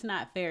do. That's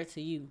not fair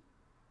to you.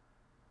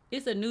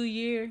 It's a new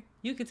year.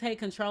 You can take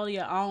control of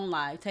your own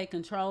life, take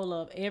control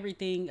of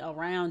everything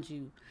around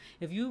you.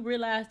 If you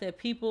realize that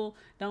people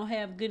don't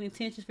have good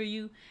intentions for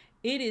you,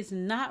 it is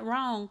not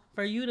wrong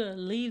for you to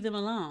leave them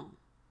alone,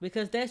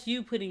 because that's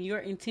you putting your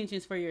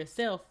intentions for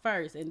yourself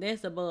first, and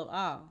that's above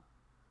all.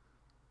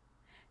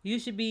 You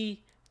should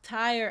be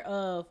tired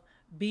of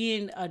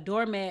being a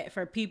doormat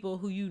for people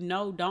who you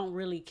know don't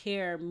really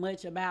care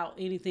much about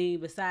anything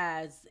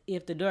besides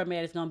if the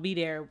doormat is going to be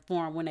there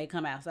for them when they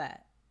come outside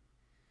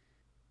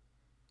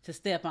to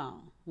step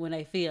on when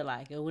they feel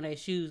like it, or when their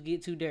shoes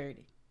get too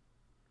dirty.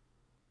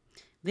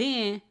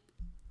 Then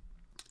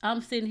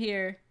I'm sitting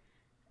here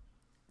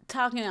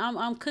talking,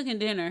 I'm cooking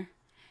dinner,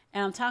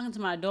 and I'm talking to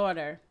my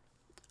daughter.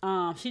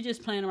 She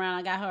just playing around.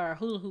 I got her a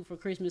hula hoop for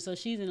Christmas, so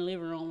she's in the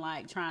living room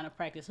like trying to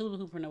practice hula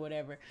hooping or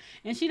whatever.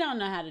 And she don't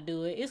know how to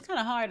do it. It's kind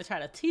of hard to try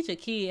to teach a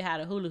kid how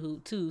to hula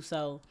hoop too.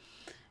 So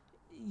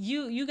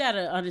you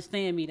gotta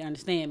understand me to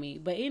understand me.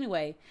 But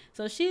anyway,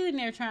 so she's in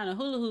there trying to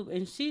hula hoop,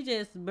 and she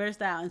just burst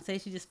out and say,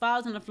 she just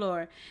falls on the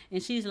floor,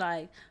 and she's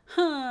like,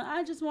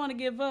 I just want to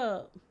give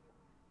up.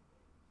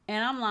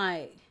 And I'm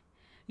like,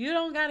 you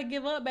don't gotta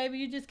give up, baby.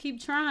 You just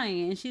keep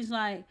trying. And she's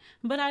like,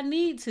 but I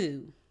need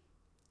to.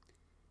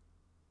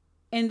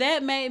 And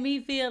that made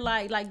me feel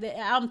like that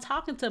I'm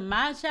talking to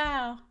my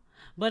child,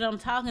 but I'm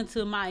talking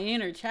to my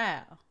inner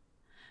child.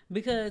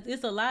 Because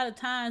it's a lot of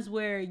times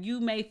where you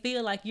may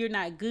feel like you're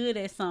not good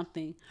at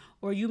something,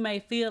 or you may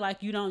feel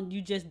like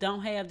you just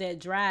don't have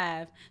that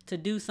drive to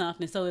do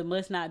something, so it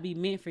must not be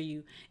meant for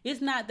you. It's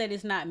not that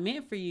it's not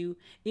meant for you,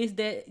 it's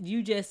that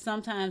you just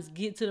sometimes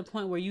get to the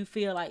point where you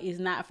feel like it's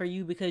not for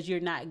you because you're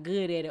not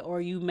good at it,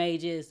 or you may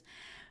just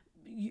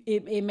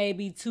it may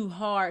be too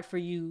hard for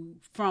you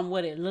from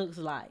what it looks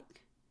like.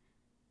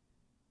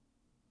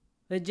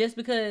 But just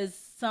because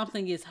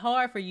something is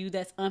hard for you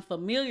that's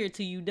unfamiliar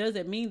to you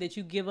doesn't mean that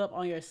you give up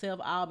on yourself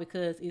all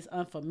because it's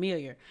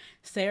unfamiliar.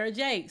 Sarah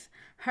Jakes,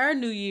 her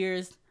New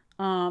Year's,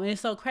 and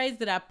it's so crazy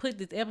that I put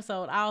this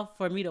episode off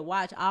for me to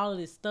watch all of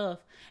this stuff,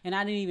 and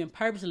I didn't even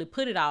purposely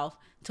put it off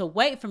to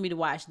wait for me to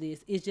watch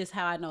this. It's just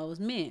how I know it was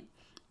meant.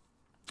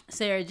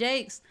 Sarah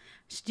Jakes,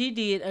 she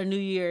did a New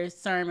Year's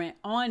sermon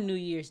on New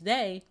Year's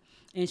Day,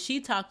 and she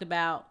talked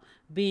about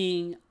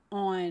being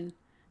on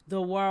the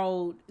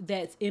road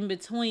that's in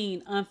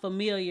between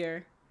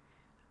unfamiliar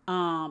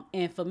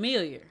and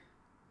familiar.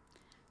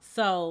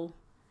 So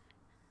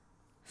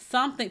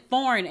something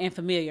foreign and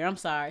familiar. I'm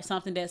sorry,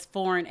 something that's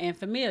foreign and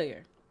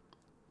familiar.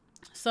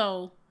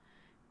 So,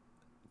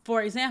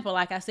 for example,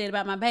 like I said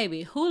about my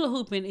baby, hula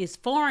hooping is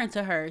foreign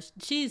to her.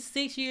 She's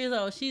 6 years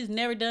old. She's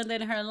never done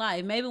that in her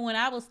life. Maybe when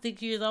I was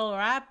 6 years old, or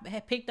I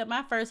had picked up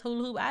my first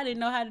hula hoop, I didn't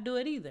know how to do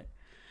it either.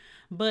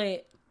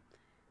 But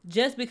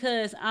just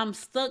because I'm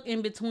stuck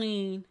in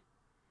between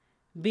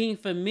being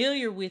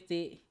familiar with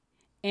it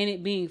and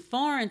it being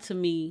foreign to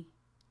me,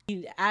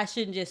 I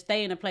shouldn't just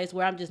stay in a place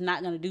where I'm just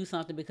not going to do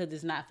something because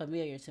it's not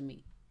familiar to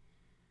me.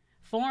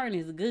 Foreign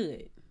is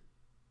good.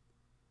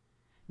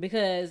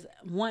 Because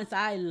once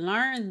I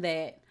learn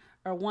that,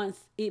 or once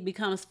it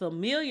becomes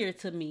familiar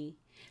to me,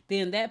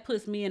 then that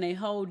puts me in a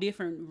whole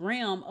different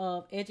realm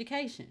of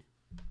education.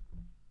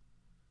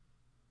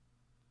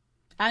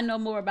 I know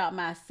more about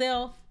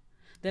myself,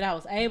 that I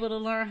was able to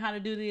learn how to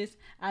do this.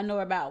 I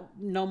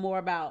know more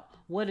about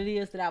what it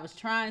is that I was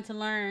trying to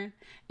learn,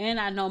 and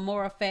I know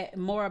more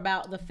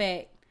about the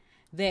fact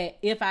that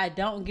if I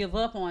don't give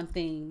up on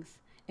things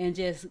and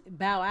just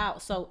bow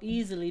out so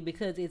easily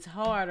because it's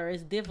hard or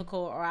it's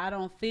difficult or I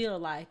don't feel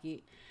like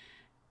it,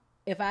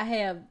 if I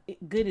have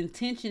good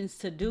intentions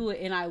to do it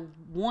and I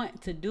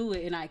want to do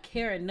it and I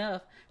care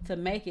enough to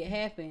make it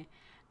happen,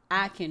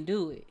 I can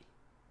do it.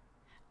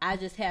 I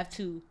just have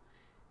to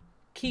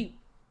keep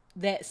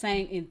that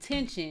same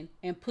intention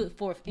and put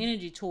forth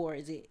energy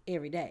towards it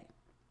every day.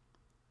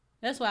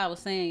 That's why I was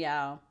saying,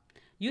 y'all,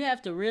 you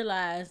have to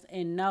realize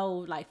and know,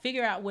 like,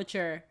 figure out what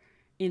your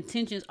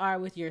intentions are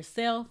with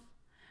yourself,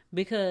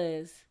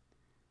 because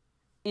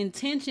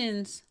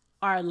intentions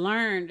are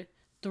learned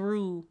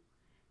through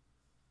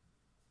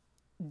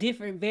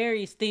different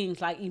various things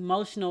like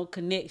emotional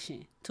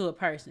connection to a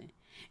person,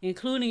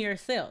 including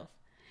yourself.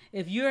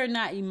 If you're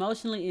not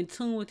emotionally in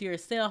tune with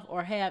yourself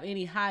or have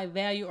any high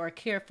value or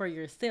care for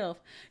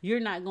yourself, you're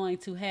not going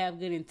to have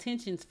good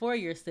intentions for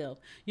yourself.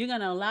 You're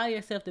going to allow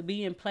yourself to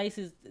be in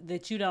places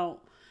that you don't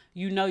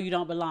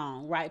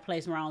belong, right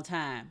place, wrong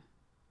time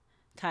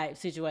type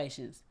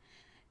situations.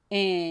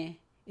 And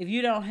if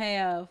you don't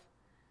have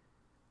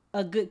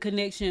a good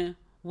connection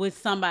with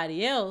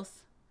somebody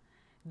else,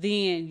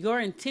 then your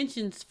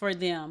intentions for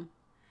them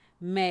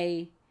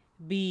may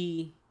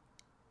be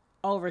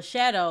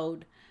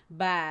overshadowed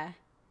by,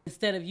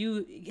 instead of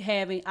you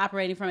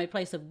operating from a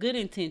place of good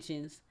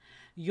intentions,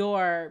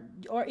 or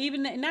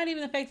even not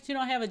even the fact that you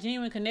don't have a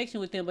genuine connection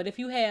with them, but if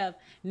you have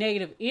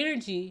negative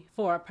energy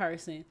for a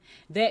person,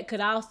 that could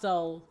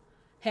also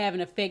have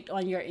an effect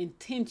on your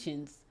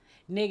intentions.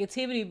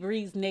 Negativity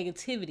breeds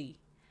negativity.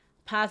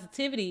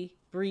 Positivity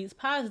breeds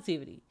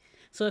positivity.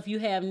 So if you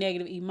have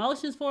negative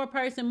emotions for a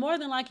person, more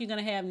than likely you're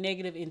going to have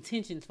negative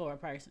intentions for a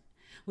person,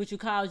 which will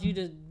cause you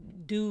to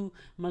do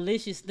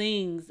malicious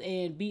things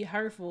and be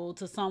hurtful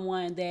to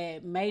someone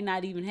that may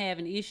not even have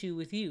an issue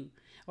with you,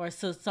 or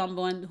to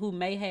someone who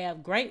may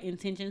have great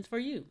intentions for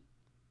you.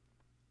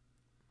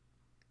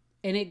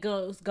 And it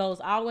goes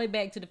all the way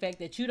back to the fact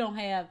that you don't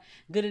have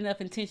good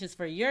enough intentions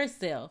for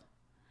yourself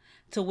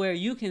to where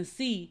you can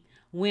see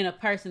when a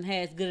person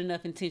has good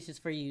enough intentions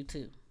for you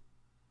too.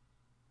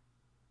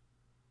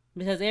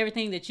 Because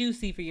everything that you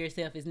see for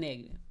yourself is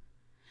negative.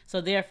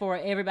 So therefore,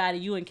 everybody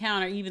you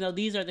encounter, even though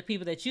these are the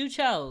people that you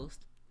chose,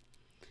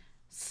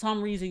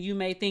 some reason you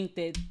may think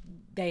that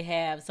they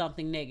have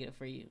something negative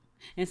for you.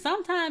 And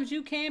sometimes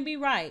you can be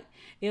right.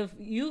 If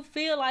you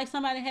feel like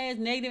somebody has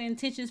negative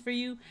intentions for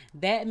you,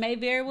 that may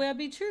very well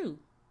be true.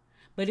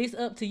 But it's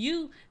up to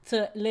you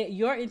to let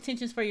your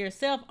intentions for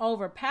yourself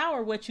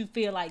overpower what you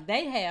feel like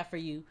they have for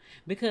you,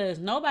 because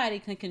nobody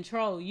can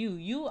control you.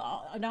 You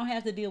don't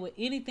have to deal with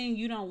anything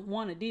you don't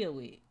want to deal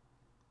with.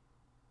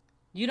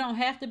 You don't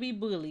have to be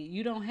bullied.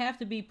 You don't have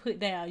to be put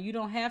down. You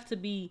don't have to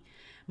be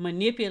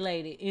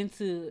manipulated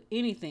into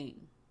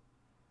anything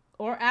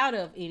or out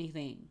of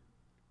anything.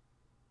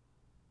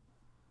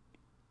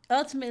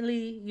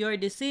 Ultimately, your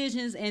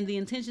decisions and the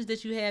intentions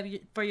that you have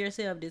for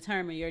yourself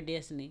determine your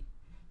destiny.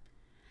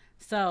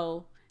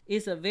 So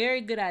it's a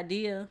very good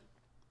idea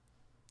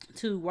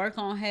to work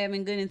on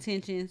having good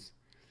intentions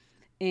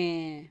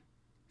and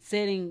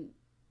setting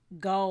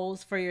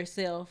goals for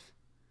yourself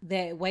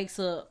that wakes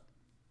up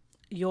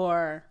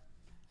your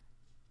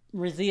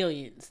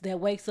resilience, that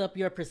wakes up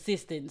your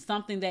persistence,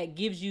 something that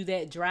gives you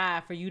that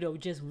drive for you to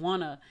just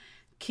want to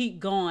keep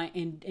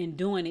going and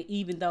doing it,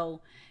 even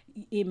though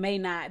it may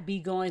not be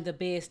going the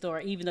best, or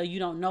even though you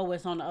don't know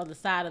what's on the other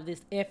side of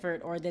this effort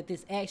or that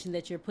this action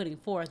that you're putting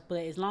forth.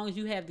 But as long as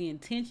you have the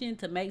intention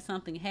to make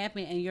something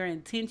happen and your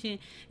intention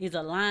is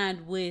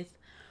aligned with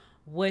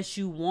what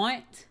you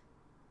want,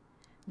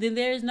 then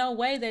there's no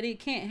way that it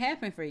can't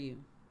happen for you.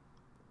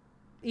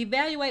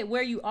 Evaluate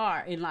where you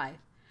are in life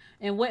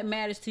and what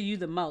matters to you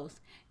the most.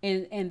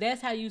 And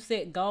that's how you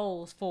set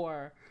goals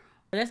for,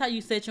 that's how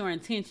you set your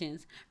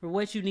intentions for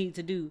what you need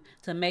to do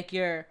to make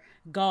your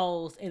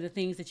goals and the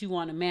things that you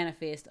want to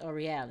manifest a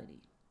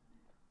reality.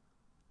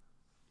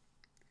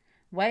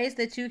 Ways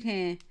that you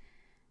can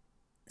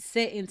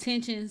set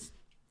intentions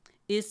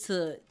is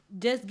to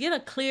just get a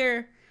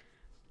clear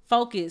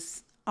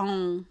focus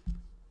on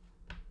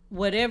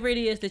whatever it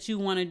is that you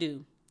want to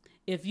do.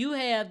 If you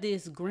have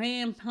this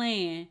grand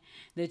plan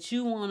that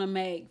you want to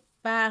make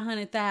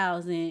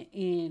 $500,000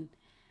 in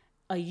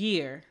a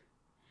year,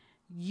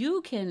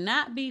 you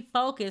cannot be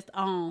focused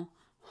on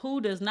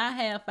who does not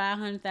have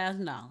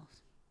 $500,000.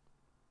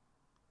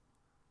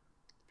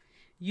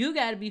 You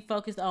got to be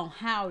focused on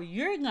how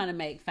you're going to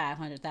make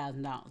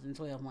 $500,000 in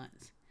 12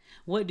 months.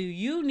 What do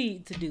you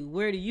need to do?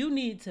 Where do you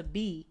need to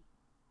be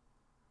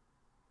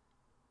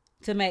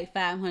to make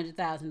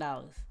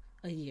 $500,000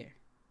 a year?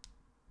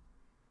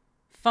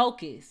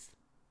 Focus.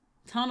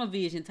 Tunnel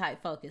vision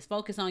type focus.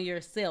 Focus on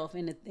yourself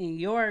and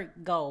your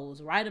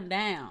goals. Write them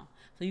down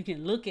so you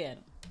can look at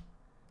them,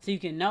 so you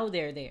can know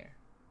they're there.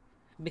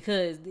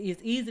 Because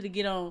it's easy to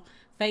get on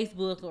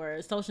Facebook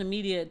or social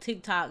media,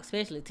 TikTok,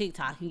 especially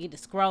TikTok, and get to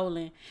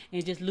scrolling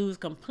and just lose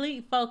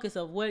complete focus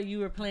of what you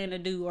were planning to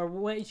do or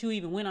what you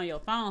even went on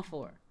your phone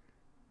for.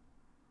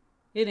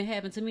 It didn't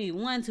happen to me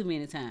one too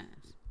many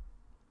times.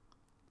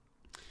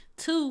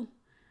 Two,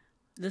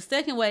 the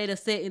second way to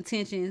set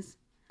intentions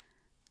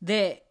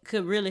that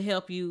could really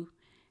help you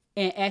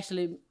and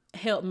actually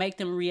help make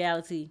them a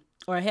reality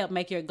or help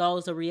make your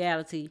goals a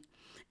reality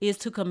is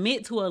to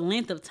commit to a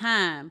length of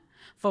time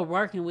for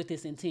working with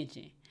this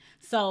intention.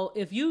 So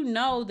if you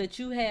know that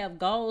you have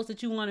goals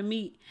that you want to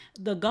meet,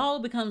 the goal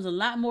becomes a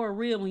lot more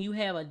real when you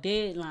have a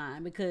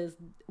deadline, because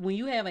when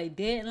you have a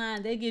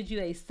deadline, that gives you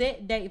a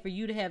set date for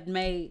you to have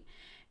made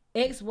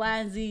X, Y,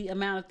 and Z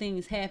amount of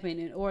things happen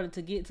in order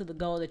to get to the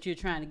goal that you're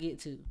trying to get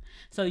to.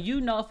 So you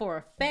know for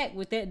a fact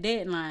with that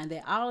deadline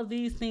that all of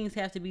these things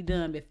have to be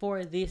done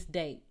before this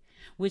date,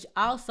 which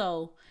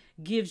also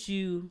gives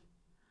you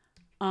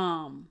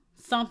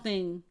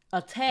something,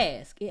 a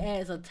task. It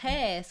adds a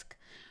task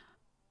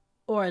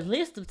or a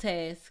list of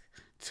tasks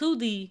to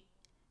the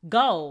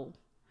goal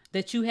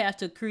that you have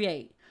to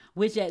create,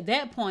 which at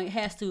that point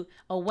has to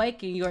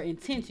awaken your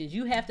intentions.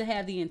 You have to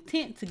have the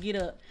intent to get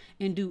up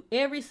and do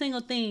every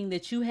single thing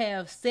that you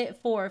have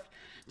set forth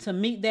to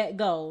meet that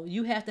goal.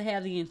 You have to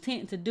have the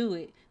intent to do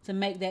it to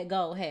make that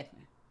goal happen.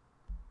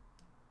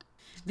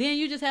 Then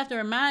you just have to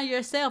remind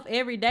yourself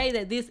every day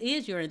that this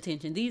is your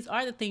intention. These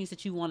are the things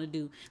that you want to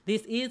do.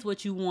 This is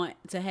what you want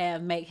to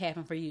have make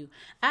happen for you.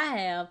 I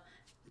have,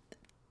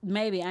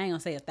 maybe I ain't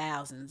gonna say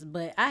thousands,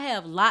 but I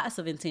have lots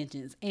of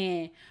intentions,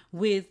 and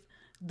with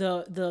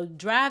the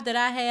drive that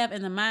I have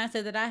and the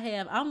mindset that I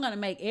have, I'm gonna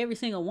make every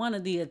single one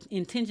of the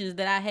intentions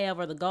that I have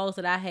or the goals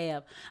that I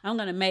have. I'm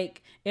gonna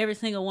make every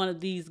single one of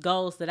these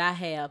goals that I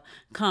have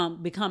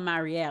become my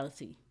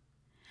reality.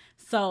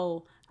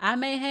 So I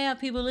may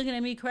have people looking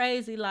at me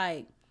crazy,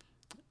 like,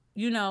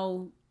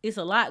 it's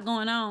a lot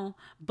going on,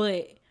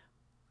 but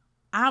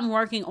I'm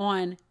working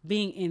on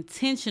being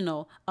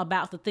intentional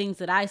about the things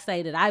that I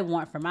say that I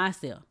want for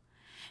myself.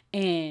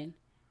 And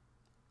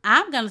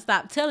I'm going to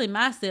stop telling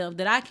myself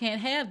that I can't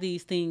have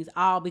these things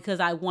all because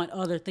I want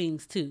other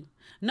things too.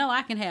 No,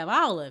 I can have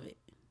all of it.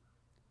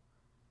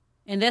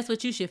 And that's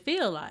what you should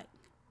feel like.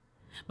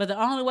 But the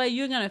only way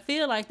you're going to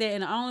feel like that,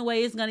 and the only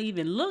way it's going to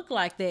even look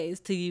like that is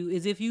to you,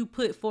 is if you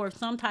put forth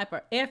some type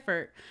of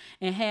effort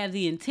and have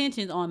the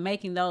intentions on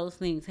making those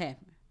things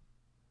happen.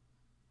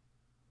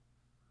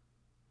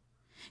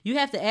 You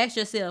have to ask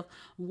yourself,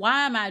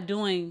 why am I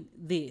doing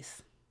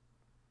this?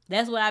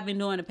 That's what I've been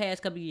doing the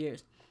past couple of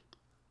years.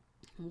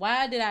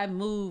 Why did I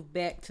move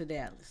back to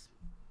Dallas?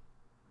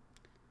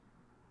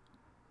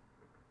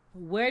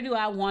 Where do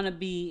I want to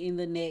be in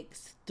the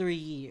next 3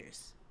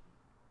 years?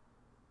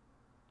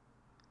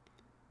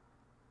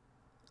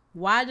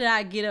 Why did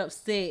I get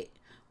upset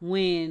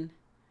when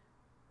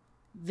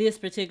this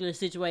particular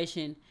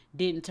situation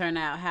didn't turn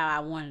out how I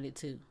wanted it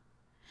to?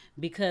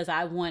 Because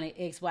I wanted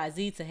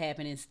XYZ to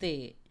happen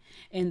instead.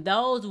 And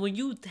when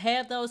you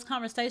have those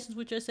conversations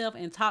with yourself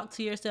and talk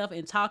to yourself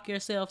and talk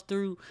yourself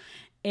through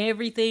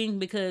everything,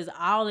 because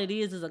all it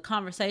is a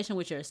conversation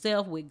with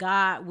yourself, with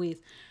God, with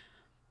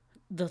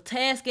the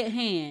task at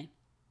hand,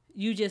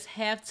 you just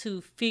have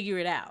to figure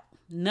it out.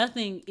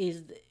 Nothing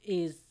is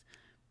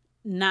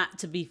not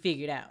to be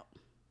figured out.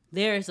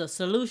 There is a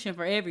solution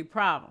for every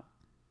problem.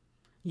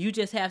 You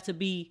just have to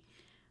be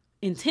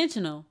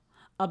intentional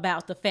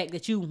about the fact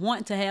that you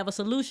want to have a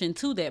solution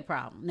to that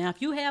problem. Now,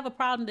 if you have a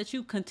problem that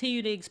you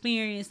continue to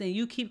experience and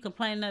you keep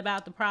complaining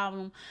about the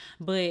problem,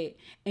 and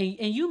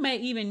you may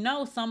even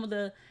know some of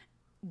the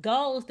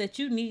goals that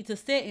you need to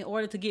set in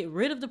order to get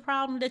rid of the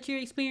problem that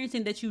you're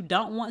experiencing, that you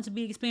don't want to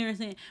be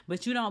experiencing,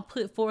 but you don't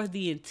put forth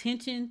the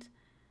intentions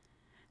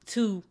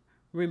to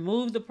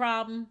remove the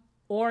problem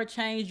or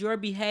change your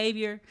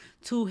behavior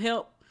to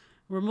help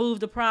remove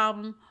the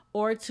problem,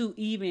 or to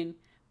even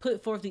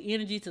put forth the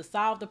energy to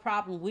solve the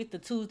problem with the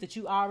tools that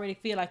you already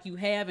feel like you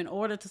have in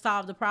order to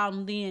solve the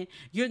problem, then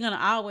you're going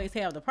to always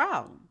have the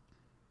problem.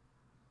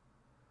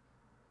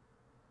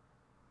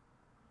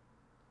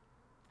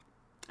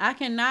 I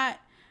cannot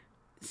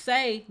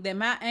say that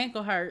my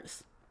ankle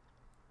hurts,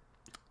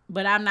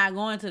 but I'm not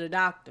going to the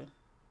doctor.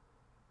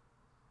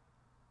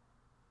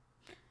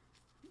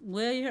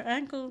 Well, your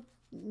ankle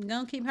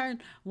gonna keep hurting.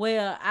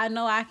 Well, I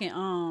know I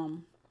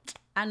can,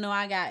 I know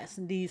I got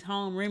these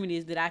home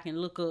remedies that I can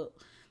look up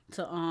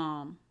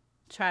to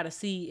try to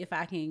see if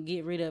I can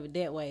get rid of it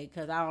that way,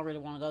 because I don't really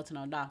want to go to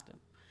no doctor.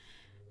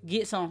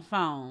 Gets on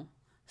phone,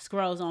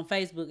 scrolls on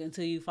Facebook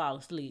until you fall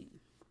asleep.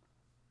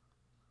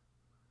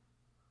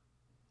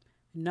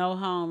 No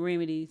home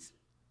remedies,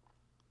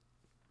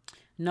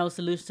 no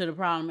solution to the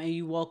problem, and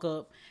you woke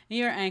up and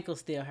your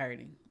ankle's still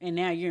hurting. And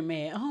now you're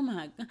mad. Oh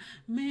my God,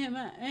 man,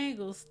 my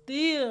ankle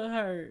still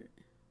hurt.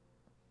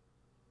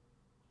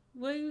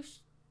 Well,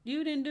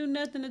 you didn't do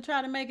nothing to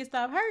try to make it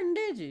stop hurting,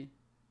 did you?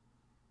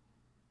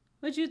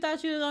 What you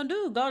thought you was going to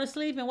do? Go to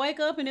sleep and wake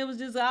up and it was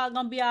just all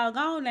going to be all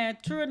gone now.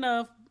 True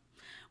enough,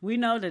 we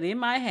know that it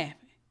might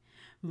happen.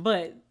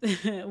 But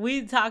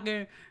we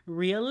talking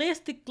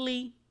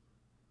realistically.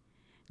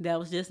 That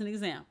was just an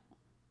example.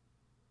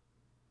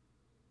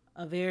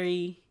 A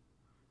very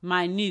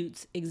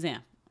minute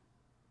example.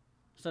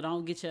 So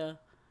don't get your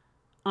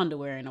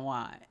underwear in a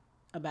wad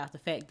about the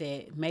fact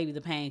that maybe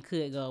the pain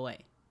could go away.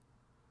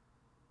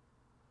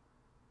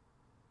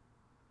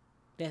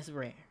 That's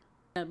rare.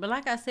 But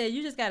like I said,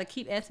 you just got to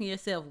keep asking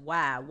yourself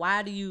why.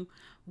 Why?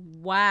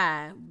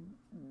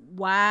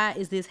 Why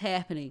is this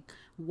happening?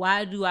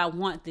 Why do I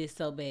want this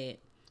so bad?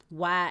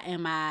 Why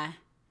am I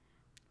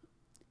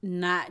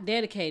not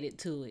dedicated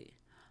to it?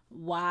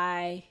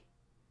 Why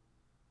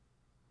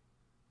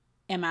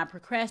am I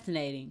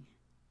procrastinating?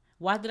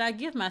 Why did I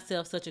give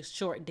myself such a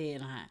short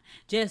deadline?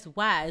 Just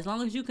why? As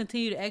long as you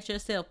continue to ask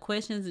yourself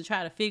questions and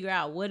try to figure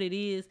out what it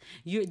is,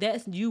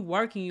 that's you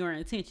working your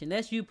intention.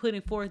 That's you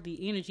putting forth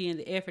the energy and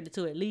the effort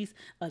to at least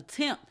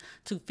attempt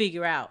to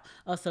figure out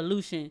a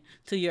solution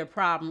to your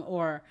problem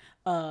or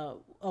a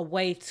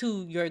way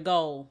to your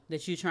goal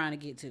that you're trying to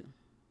get to.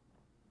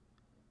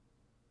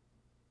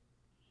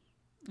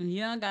 And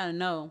you don't gotta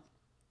know.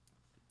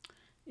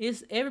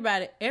 It's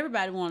everybody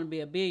want to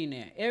be a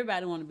billionaire.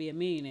 Everybody want to be a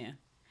millionaire.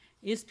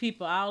 It's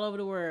people all over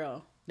the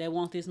world that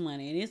want this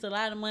money, and it's a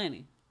lot of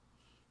money.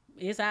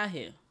 It's out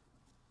here.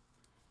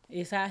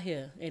 It's out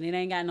here, and it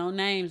ain't got no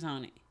names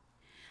on it.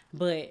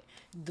 But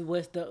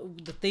what's the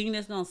thing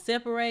that's gonna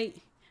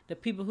separate the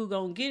people who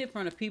gonna get it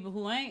from the people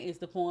who ain't is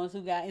the ones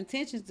who got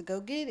intentions to go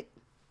get it.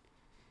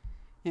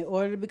 In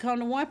order to become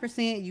the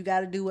 1%, you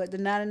got to do what the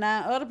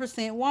 99 other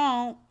percent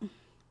won't.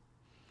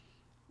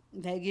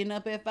 They getting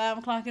up at 5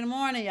 o'clock in the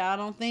morning. Y'all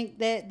don't think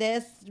that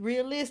that's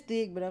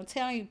realistic, but I'm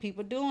telling you,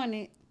 people doing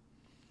it.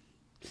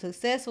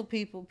 Successful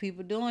people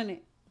doing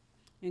it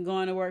and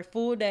going to work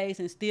full days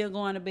and still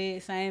going to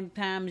bed same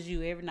time as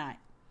you every night.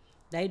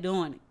 They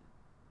doing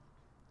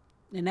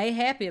it. And they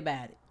happy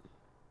about it.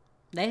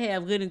 They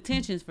have good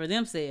intentions for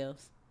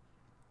themselves.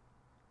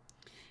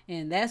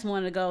 And that's one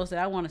of the goals that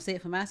I want to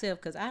set for myself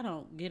because I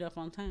don't get up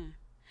on time.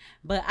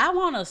 But I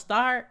want to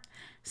start,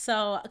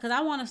 because I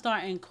want to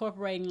start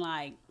incorporating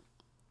like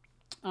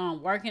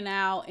working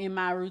out in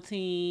my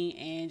routine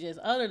and just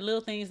other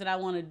little things that I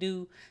want to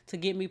do to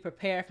get me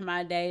prepared for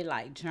my day,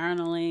 like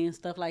journaling,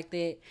 stuff like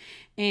that.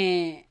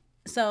 And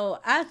so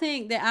I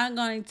think that I'm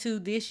going to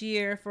this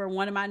year for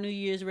one of my New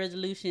Year's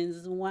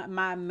resolutions,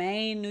 my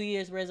main New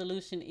Year's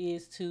resolution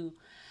is to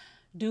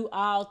do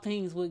all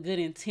things with good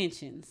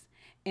intentions.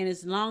 And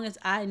as long as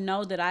I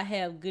know that I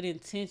have good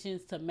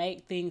intentions to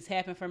make things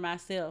happen for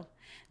myself,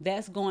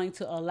 that's going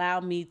to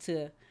allow me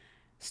to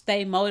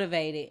stay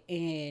motivated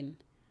and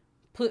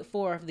put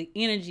forth the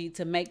energy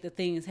to make the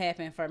things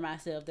happen for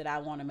myself that I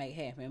want to make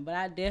happen. But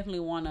I definitely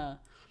want to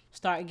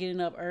start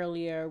getting up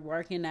earlier,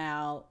 working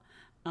out,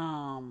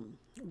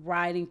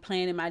 writing,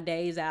 planning my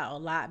days out a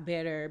lot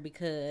better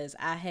because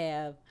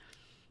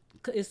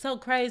it's so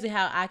crazy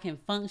how I can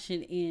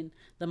function in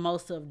the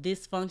most of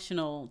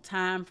dysfunctional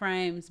time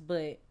frames,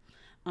 but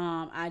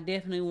I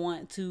definitely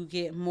want to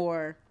get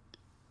more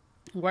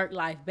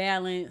work-life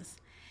balance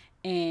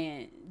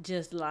and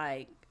just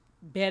like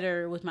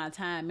better with my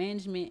time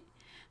management.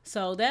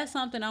 So that's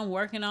something I'm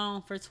working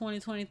on for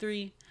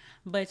 2023.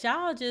 But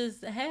y'all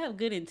just have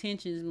good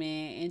intentions,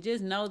 man, and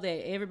just know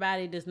that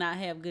everybody does not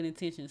have good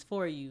intentions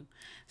for you.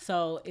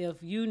 So if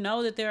you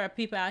know that there are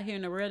people out here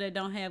in the world that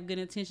don't have good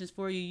intentions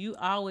for you, you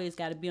always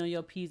got to be on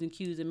your P's and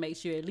Q's and make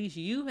sure at least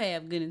you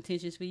have good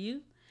intentions for you.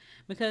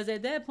 Because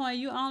at that point,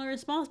 you're only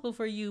responsible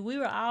for you. We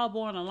were all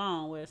born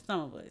alone, well,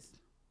 some of us.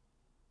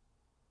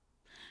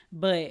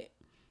 But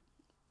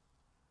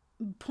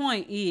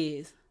point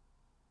is,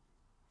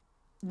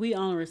 we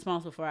only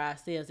responsible for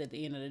ourselves at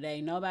the end of the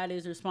day. Nobody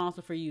is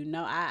responsible for you.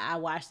 No, I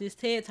watched this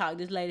TED Talk.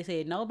 This lady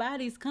said,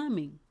 nobody's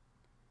coming.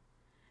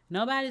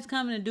 Nobody's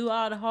coming to do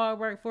all the hard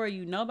work for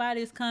you.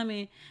 Nobody's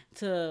coming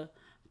to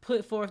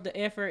put forth the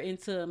effort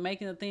into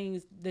making the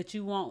things that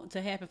you want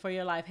to happen for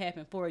your life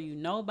happen for you.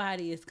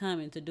 Nobody is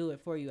coming to do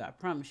it for you. I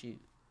promise you.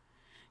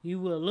 You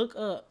will look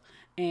up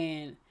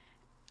and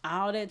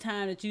all that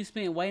time that you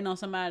spent waiting on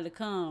somebody to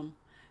come,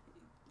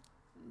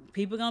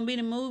 people gonna be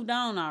moved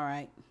on, all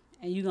right.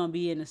 And you're going to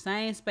be in the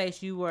same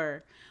space you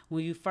were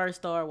when you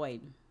first started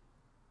waiting.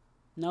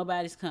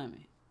 Nobody's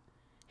coming.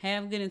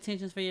 Have good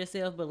intentions for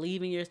yourself.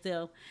 Believe in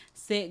yourself.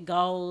 Set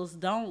goals.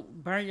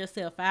 Don't burn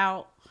yourself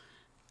out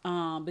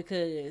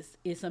because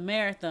it's a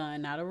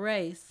marathon, not a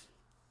race.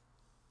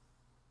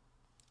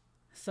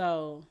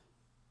 So,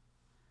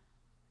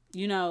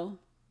 y'all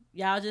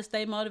just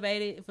stay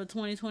motivated for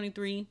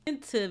 2023.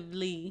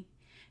 Intensively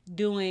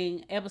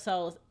doing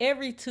episodes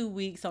every 2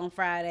 weeks on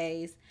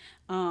Fridays.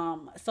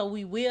 So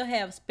we will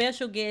have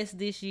special guests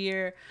this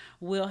year.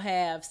 We'll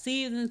have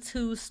season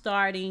 2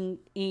 starting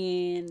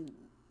in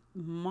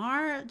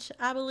March,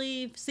 I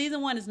believe.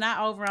 Season 1 is not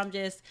over. I'm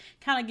just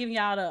kind of giving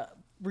y'all the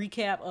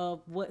recap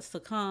of what's to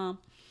come.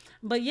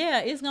 But yeah,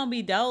 it's going to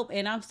be dope.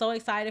 And I'm so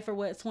excited for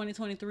what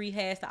 2023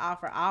 has to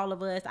offer all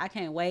of us. I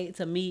can't wait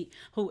to meet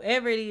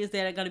whoever it is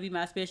that are going to be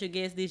my special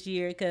guests this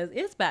year because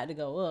it's about to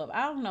go up.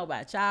 I don't know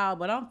about y'all,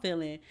 but I'm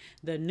feeling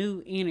the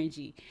new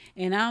energy.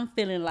 And I'm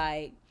feeling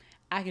like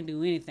I can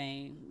do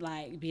anything,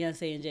 like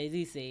Beyonce and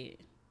Jay-Z said.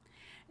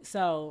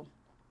 So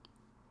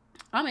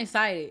I'm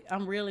excited.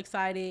 I'm real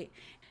excited.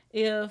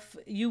 If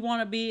you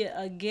want to be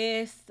a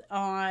guest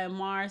on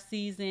Mars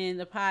Season,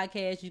 the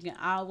podcast, you can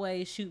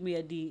always shoot me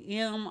a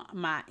DM.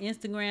 My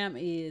Instagram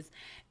is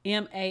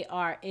mars.szinn,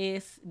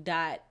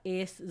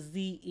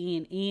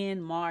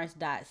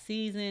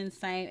 mars.season,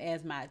 same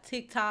as my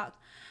TikTok.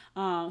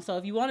 So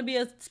if you want to be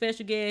a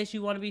special guest,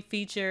 you want to be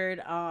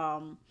featured,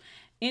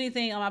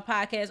 anything on my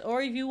podcast,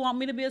 or if you want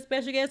me to be a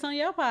special guest on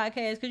your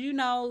podcast,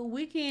 because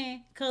we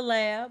can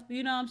collab.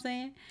 You know what I'm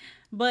saying?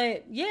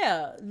 But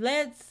yeah,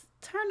 let's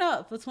turn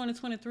up for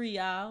 2023,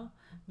 y'all,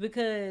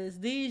 because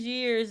these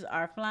years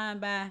are flying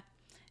by,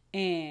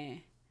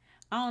 and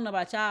I don't know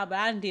about y'all, but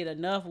I did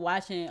enough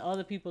watching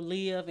other people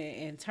live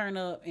and turn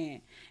up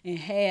and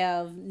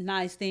have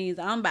nice things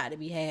I'm about to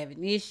be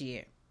having this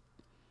year.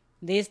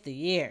 This the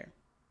year.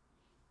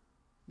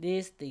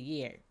 This the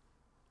year.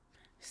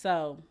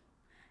 So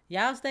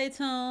y'all stay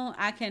tuned.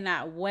 I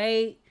cannot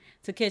wait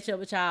to catch up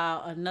with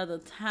y'all another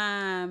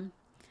time.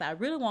 I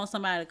really want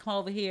somebody to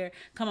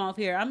come off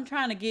here. I'm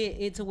trying to get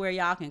it to where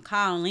y'all can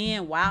call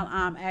in while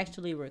I'm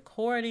actually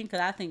recording,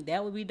 because I think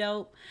that would be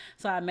dope.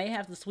 So I may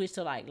have to switch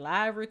to like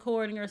live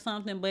recording or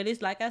something. But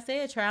it's like I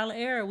said, trial and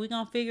error. We're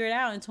going to figure it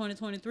out in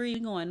 2023.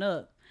 We're going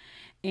up.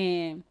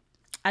 And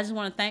I just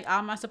want to thank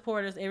all my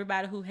supporters,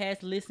 everybody who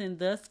has listened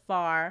thus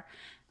far.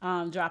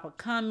 Drop a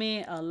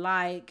comment, a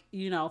like,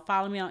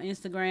 follow me on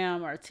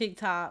Instagram or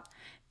TikTok.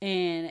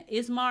 And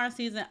it's Mars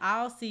season,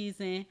 all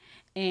season.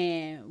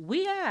 And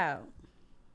we out.